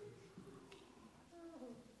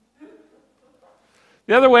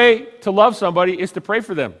 The other way to love somebody is to pray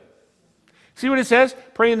for them. See what it says?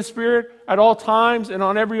 Pray in the Spirit at all times and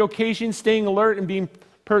on every occasion, staying alert and being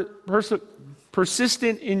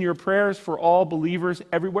persistent in your prayers for all believers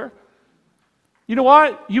everywhere. You know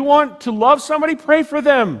what? You want to love somebody? Pray for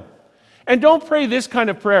them. And don't pray this kind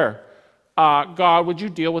of prayer. God, would you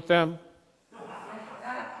deal with them?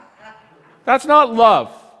 That's not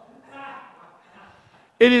love.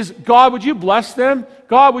 It is, God, would you bless them?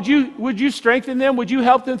 God, would you strengthen them? Would you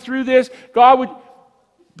help them through this? God, would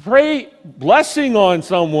pray blessing on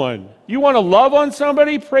someone. You want to love on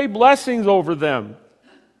somebody? Pray blessings over them.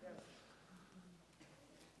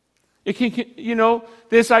 It can, you know,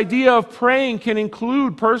 this idea of praying can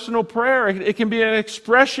include personal prayer. It can be an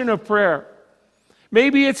expression of prayer.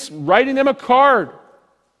 Maybe it's writing them a card,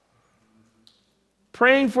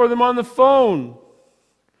 praying for them on the phone,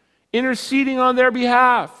 interceding on their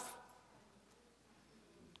behalf.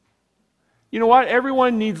 You know what?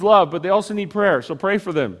 Everyone needs love, but they also need prayer, so pray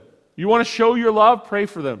for them. You want to show your love? Pray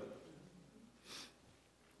for them.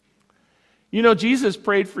 You know, Jesus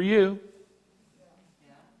prayed for you.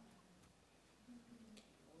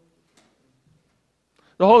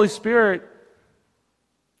 The Holy Spirit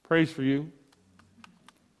prays for you.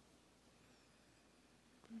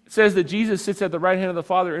 It says that Jesus sits at the right hand of the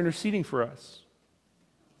Father interceding for us.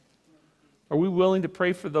 Are we willing to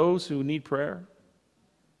pray for those who need prayer?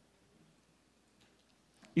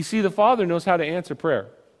 You see, the Father knows how to answer prayer.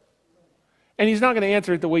 And He's not going to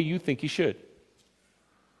answer it the way you think He should.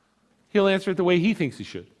 He'll answer it the way He thinks He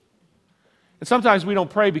should. And sometimes we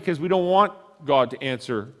don't pray because we don't want God to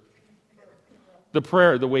answer the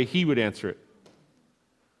prayer the way He would answer it.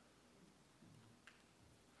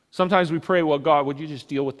 Sometimes we pray, well, God, would you just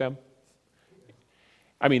deal with them?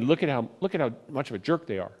 I mean, look at how much of a jerk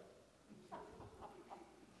they are.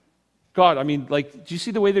 God, I mean, like, do you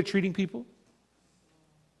see the way they're treating people?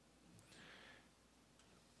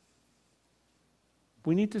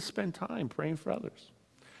 We need to spend time praying for others.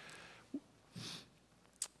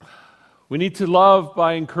 We need to love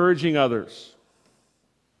by encouraging others.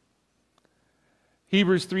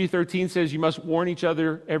 Hebrews 3:13 says you must warn each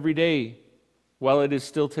other every day while it is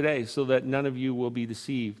still today, so that none of you will be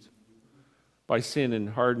deceived by sin and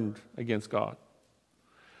hardened against God.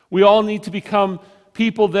 We all need to become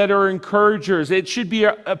people that are encouragers. It should be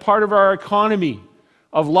a part of our economy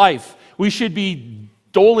of life. We should be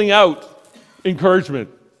doling out encouragement.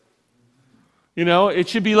 You know, it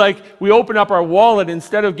should be like we open up our wallet,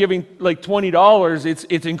 instead of giving like $20,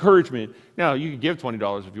 it's encouragement. Now, you can give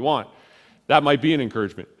 $20 if you want. That might be an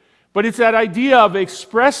encouragement. But it's that idea of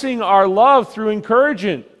expressing our love through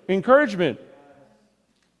encouragement.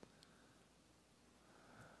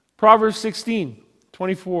 Proverbs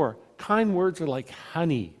 16:24. Kind words are like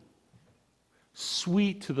honey,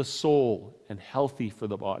 sweet to the soul and healthy for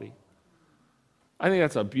the body. I think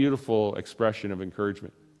that's a beautiful expression of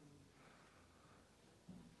encouragement.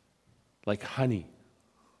 Like honey.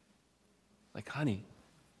 Like honey.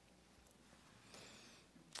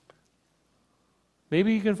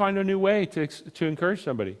 Maybe you can find a new way to encourage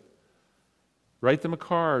somebody. Write them a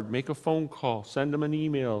card, make a phone call, send them an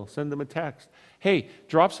email, send them a text. Hey,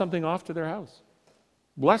 drop something off to their house.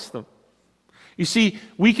 Bless them. You see,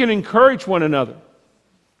 we can encourage one another.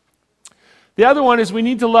 The other one is we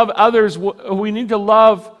need to love others. We need to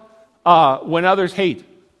love when others hate.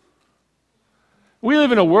 We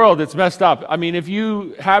live in a world that's messed up. I mean, if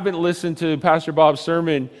you haven't listened to Pastor Bob's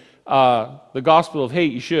sermon, The Gospel of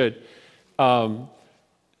Hate, you should.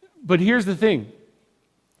 But here's the thing.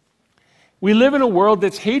 We live in a world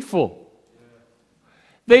that's hateful.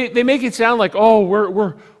 They make it sound like,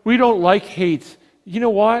 oh, we don't like hate. You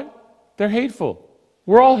know what? They're hateful.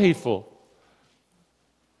 We're all hateful.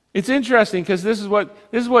 It's interesting because this is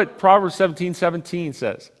what Proverbs 17:17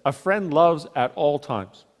 says. A friend loves at all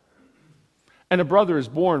times, and a brother is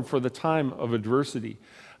born for the time of adversity.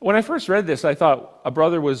 When I first read this, I thought a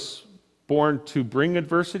brother was born to bring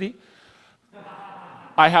adversity.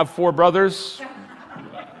 I have 4 brothers.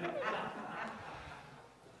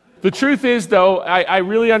 The truth is, though, I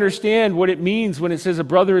really understand what it means when it says a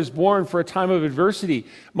brother is born for a time of adversity.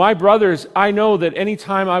 My brothers, I know that any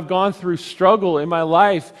time I've gone through struggle in my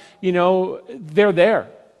life, they're there.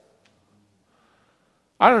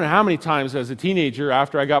 I don't know how many times as a teenager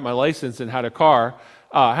after I got my license and had a car,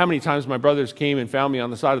 how many times my brothers came and found me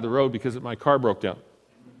on the side of the road because my car broke down.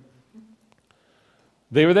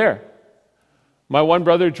 They were there. My one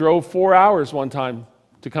brother drove 4 hours one time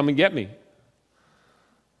to come and get me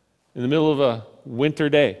in the middle of a winter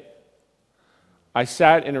day. I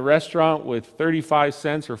sat in a restaurant with 35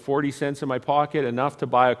 cents or 40 cents in my pocket, enough to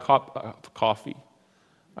buy a cup of coffee.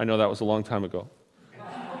 I know that was a long time ago.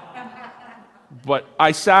 But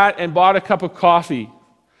I sat and bought a cup of coffee,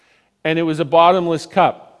 and it was a bottomless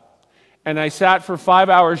cup. And I sat for 5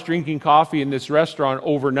 hours drinking coffee in this restaurant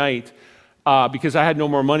overnight because I had no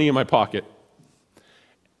more money in my pocket.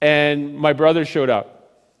 And my brother showed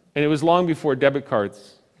up, and it was long before debit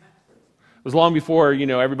cards. It was long before,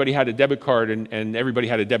 everybody had a debit card and everybody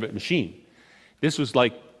had a debit machine. This was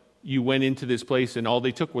like you went into this place and all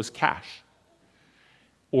they took was cash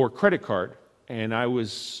or credit card. And I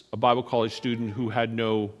was a Bible college student who had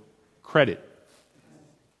no credit.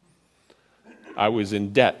 I was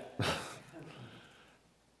in debt.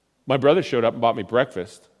 My brother showed up and bought me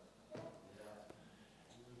breakfast.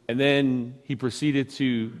 And then he proceeded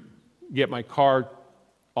to get my car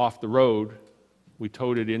off the road. We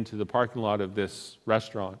towed it into the parking lot of this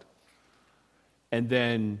restaurant. And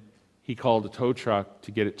then he called a tow truck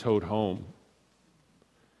to get it towed home.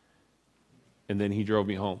 And then he drove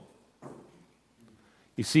me home.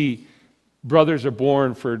 You see, brothers are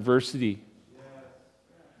born for adversity.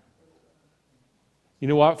 You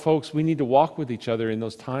know what, folks? We need to walk with each other in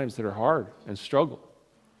those times that are hard and struggle.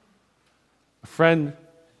 A friend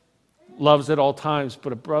loves at all times,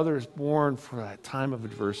 but a brother is born for that time of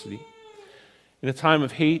adversity. In a time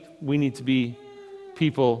of hate, we need to be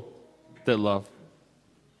people that love.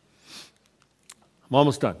 I'm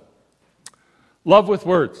almost done. Love with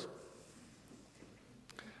words.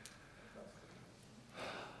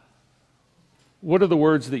 What are the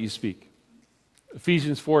words that you speak?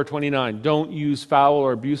 Ephesians 4:29, don't use foul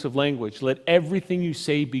or abusive language. Let everything you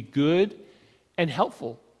say be good and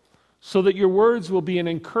helpful, so that your words will be an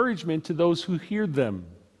encouragement to those who hear them.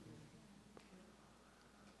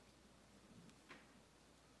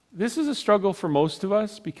 This is a struggle for most of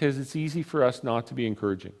us because it's easy for us not to be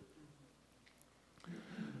encouraging.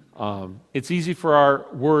 It's easy for our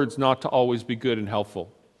words not to always be good and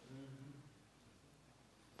helpful.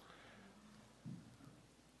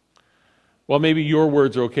 Well, maybe your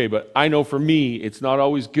words are okay, but I know for me, it's not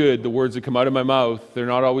always good. The words that come out of my mouth, they're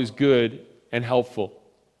not always good and helpful.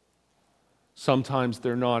 Sometimes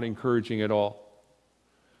they're not encouraging at all.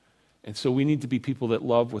 And so we need to be people that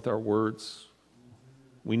love with our words.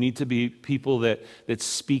 We need to be people that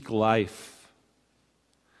speak life.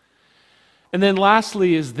 And then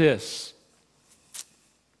lastly is this.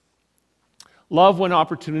 Love when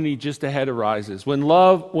opportunity just ahead arises. When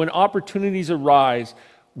opportunities arise,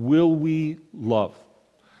 will we love?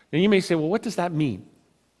 And you may say, well, what does that mean?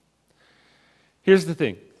 Here's the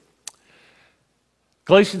thing.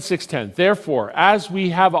 Galatians 6:10, therefore, as we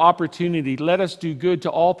have opportunity, let us do good to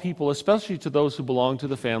all people, especially to those who belong to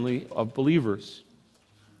the family of believers.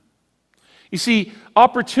 You see,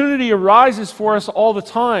 opportunity arises for us all the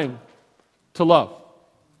time to love.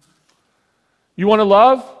 You want to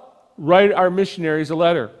love? Write our missionaries a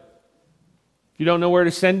letter. If you don't know where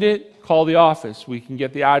to send it, call the office. We can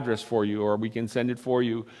get the address for you, or we can send it for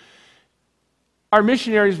you. Our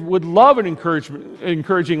missionaries would love an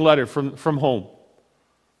encouraging letter from home.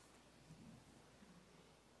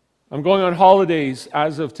 I'm going on holidays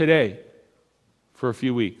as of today for a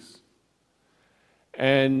few weeks.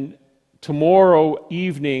 And tomorrow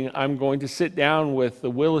evening, I'm going to sit down with the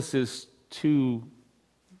Willis's 2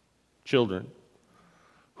 children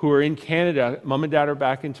who are in Canada. Mom and Dad are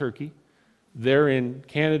back in Turkey. They're in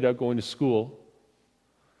Canada going to school.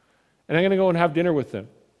 And I'm going to go and have dinner with them.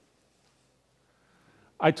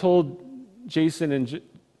 I told Jason and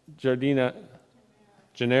Janera,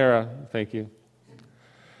 thank you.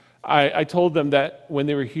 I told them that when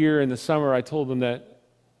they were here in the summer, I told them that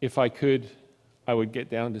if I could, I would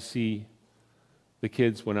get down to see the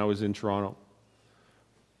kids when I was in Toronto.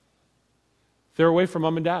 They're away from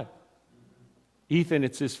Mom and Dad. Ethan,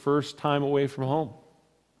 it's his first time away from home.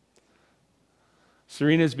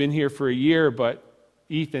 Serena's been here for a year, but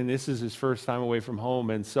Ethan, this is his first time away from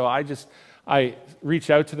home. And so I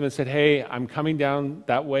reached out to them and said, hey, I'm coming down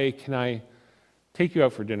that way. Can I take you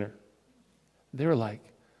out for dinner? They were like,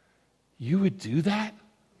 you would do that?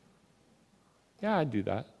 Yeah, I'd do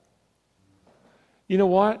that. You know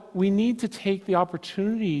what? We need to take the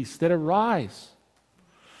opportunities that arise.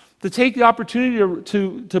 To take the opportunity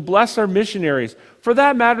to bless our missionaries. For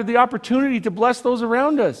that matter, the opportunity to bless those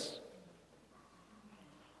around us.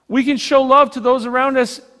 We can show love to those around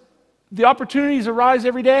us. The opportunities arise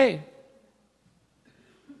every day.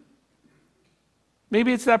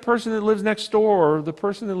 Maybe it's that person that lives next door, or the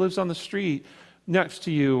person that lives on the street next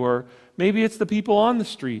to you, or maybe it's the people on the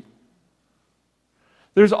street.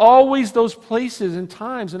 There's always those places and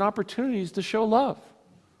times and opportunities to show love.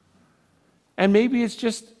 And maybe it's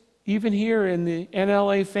just even here in the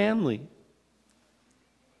NLA family.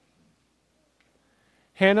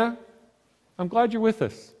 Hannah, I'm glad you're with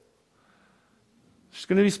us. She's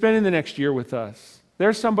going to be spending the next year with us.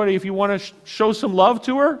 There's somebody, if you want to show some love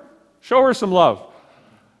to her, show her some love.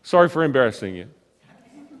 Sorry for embarrassing you.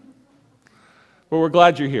 But we're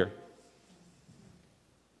glad you're here.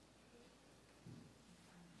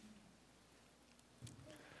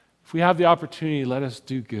 If we have the opportunity, let us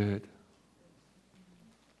do good.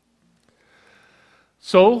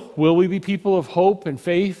 So, will we be people of hope and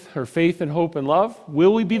faith, or faith and hope and love?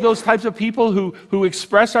 Will we be those types of people who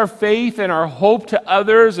express our faith and our hope to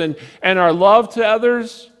others and our love to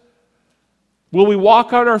others? Will we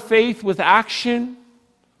walk out our faith with action?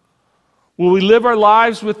 Will we live our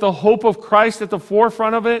lives with the hope of Christ at the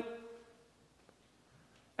forefront of it?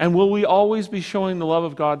 And will we always be showing the love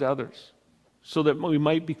of God to others so that we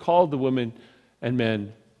might be called the women and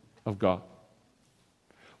men of God?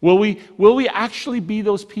 Will we actually be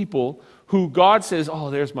those people who God says, oh,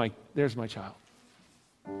 there's my child.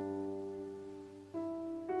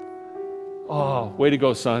 Oh, way to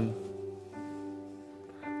go, son.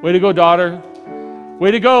 Way to go, daughter. Way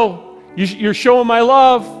to go. You're showing my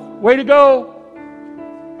love. Way to go.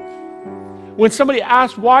 When somebody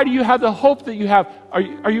asks, why do you have the hope that you have?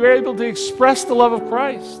 Are you able to express the love of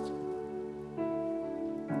Christ?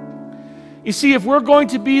 You see, if we're going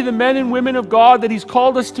to be the men and women of God that He's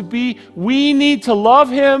called us to be, we need to love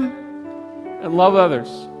Him and love others.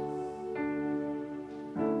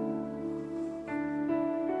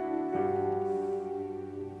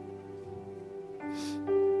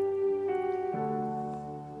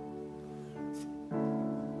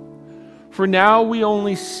 For now we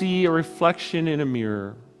only see a reflection in a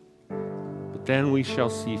mirror, but then we shall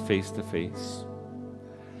see face to face.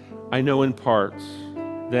 I know in parts,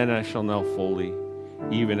 then I shall know fully,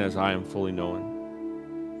 even as I am fully known.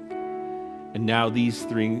 And now these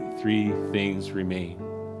three things remain: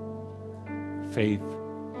 faith,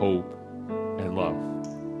 hope, and love.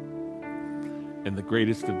 And the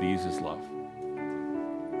greatest of these is love.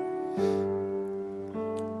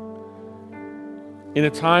 In a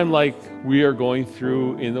time like we are going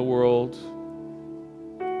through in the world,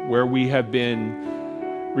 where we have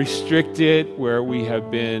been restricted, where we have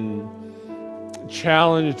been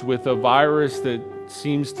challenged with a virus that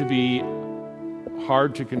seems to be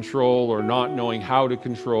hard to control or not knowing how to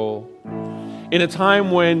control, in a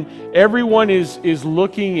time when everyone is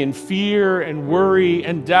looking in fear and worry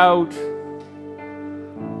and doubt,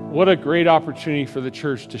 what a great opportunity for the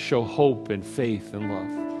church to show hope and faith and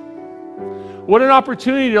love. What an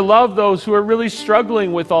opportunity to love those who are really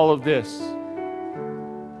struggling with all of this.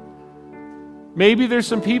 Maybe there's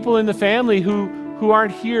some people in the family who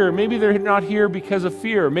aren't here. Maybe they're not here because of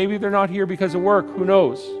fear. Maybe they're not here because of work. Who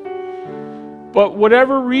knows? But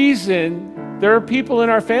whatever reason, there are people in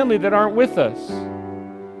our family that aren't with us.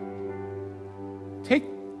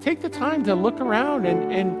 Take the time to look around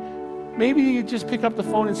and maybe you just pick up the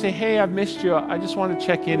phone and say, hey, I've missed you. I just want to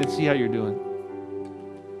check in and see how you're doing.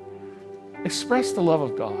 Express the love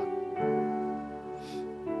of God.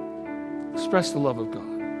 Express the love of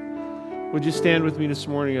God. Would you stand with me this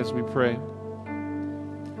morning as we pray?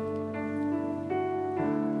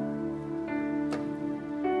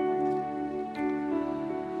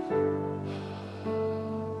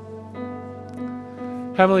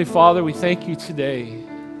 Heavenly Father, we thank you today,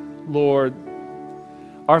 Lord.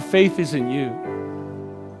 Our faith is in you,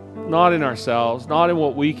 not in ourselves, not in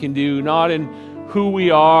what we can do, not in who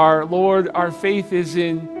we are. Lord, our faith is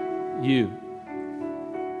in you.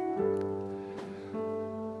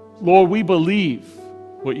 Lord, we believe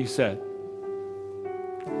what you said.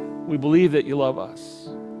 We believe that you love us.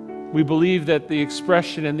 We believe that the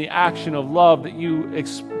expression and the action of love that you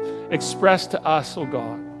express to us, oh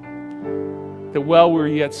God, that while we were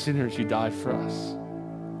yet sinners, you died for us.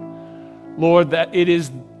 Lord, that it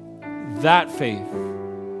is that faith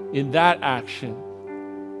in that action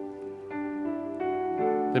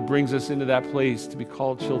that brings us into that place to be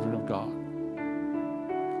called children of God.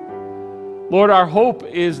 Lord, our hope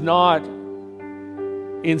is not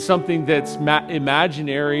in something that's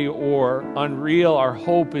imaginary or unreal. Our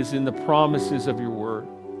hope is in the promises of your word.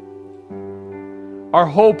 Our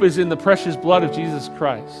hope is in the precious blood of Jesus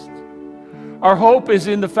Christ. Our hope is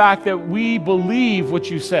in the fact that we believe what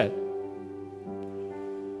you said.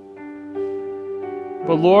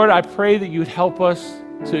 But Lord, I pray that you'd help us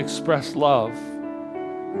to express love.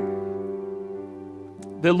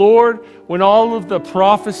 That Lord, when all of the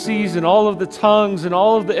prophecies and all of the tongues and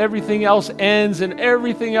all of the everything else ends and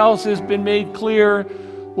everything else has been made clear,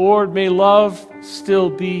 Lord, may love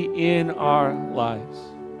still be in our lives.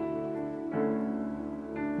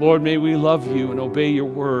 Lord, may we love you and obey your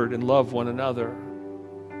word and love one another.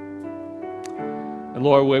 And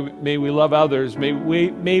Lord, may we love others. May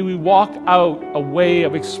we walk out a way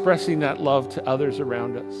of expressing that love to others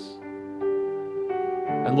around us.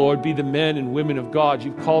 And Lord, be the men and women of God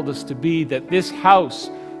you've called us to be, that this house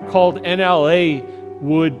called NLA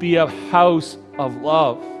would be a house of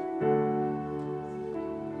love.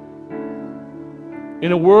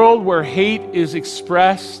 In a world where hate is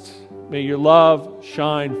expressed, may your love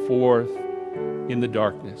shine forth in the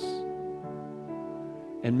darkness.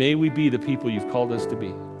 And may we be the people you've called us to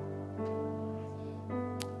be.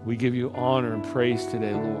 We give you honor and praise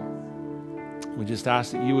today, Lord. We just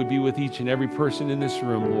ask that you would be with each and every person in this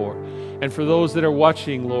room, Lord. And for those that are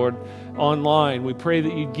watching, Lord, online, we pray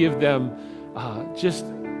that you'd give them just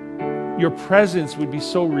your presence would be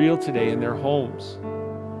so real today in their homes.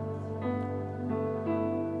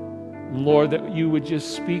 Lord, that you would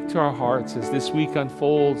just speak to our hearts as this week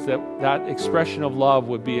unfolds, that expression of love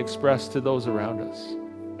would be expressed to those around us.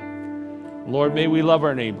 Lord, may we love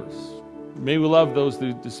our neighbors. May we love those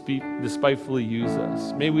who despitefully use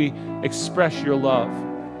us. May we express your love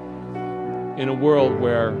in a world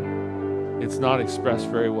where it's not expressed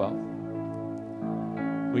very well.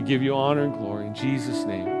 We give you honor and glory in Jesus'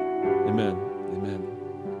 name. Amen.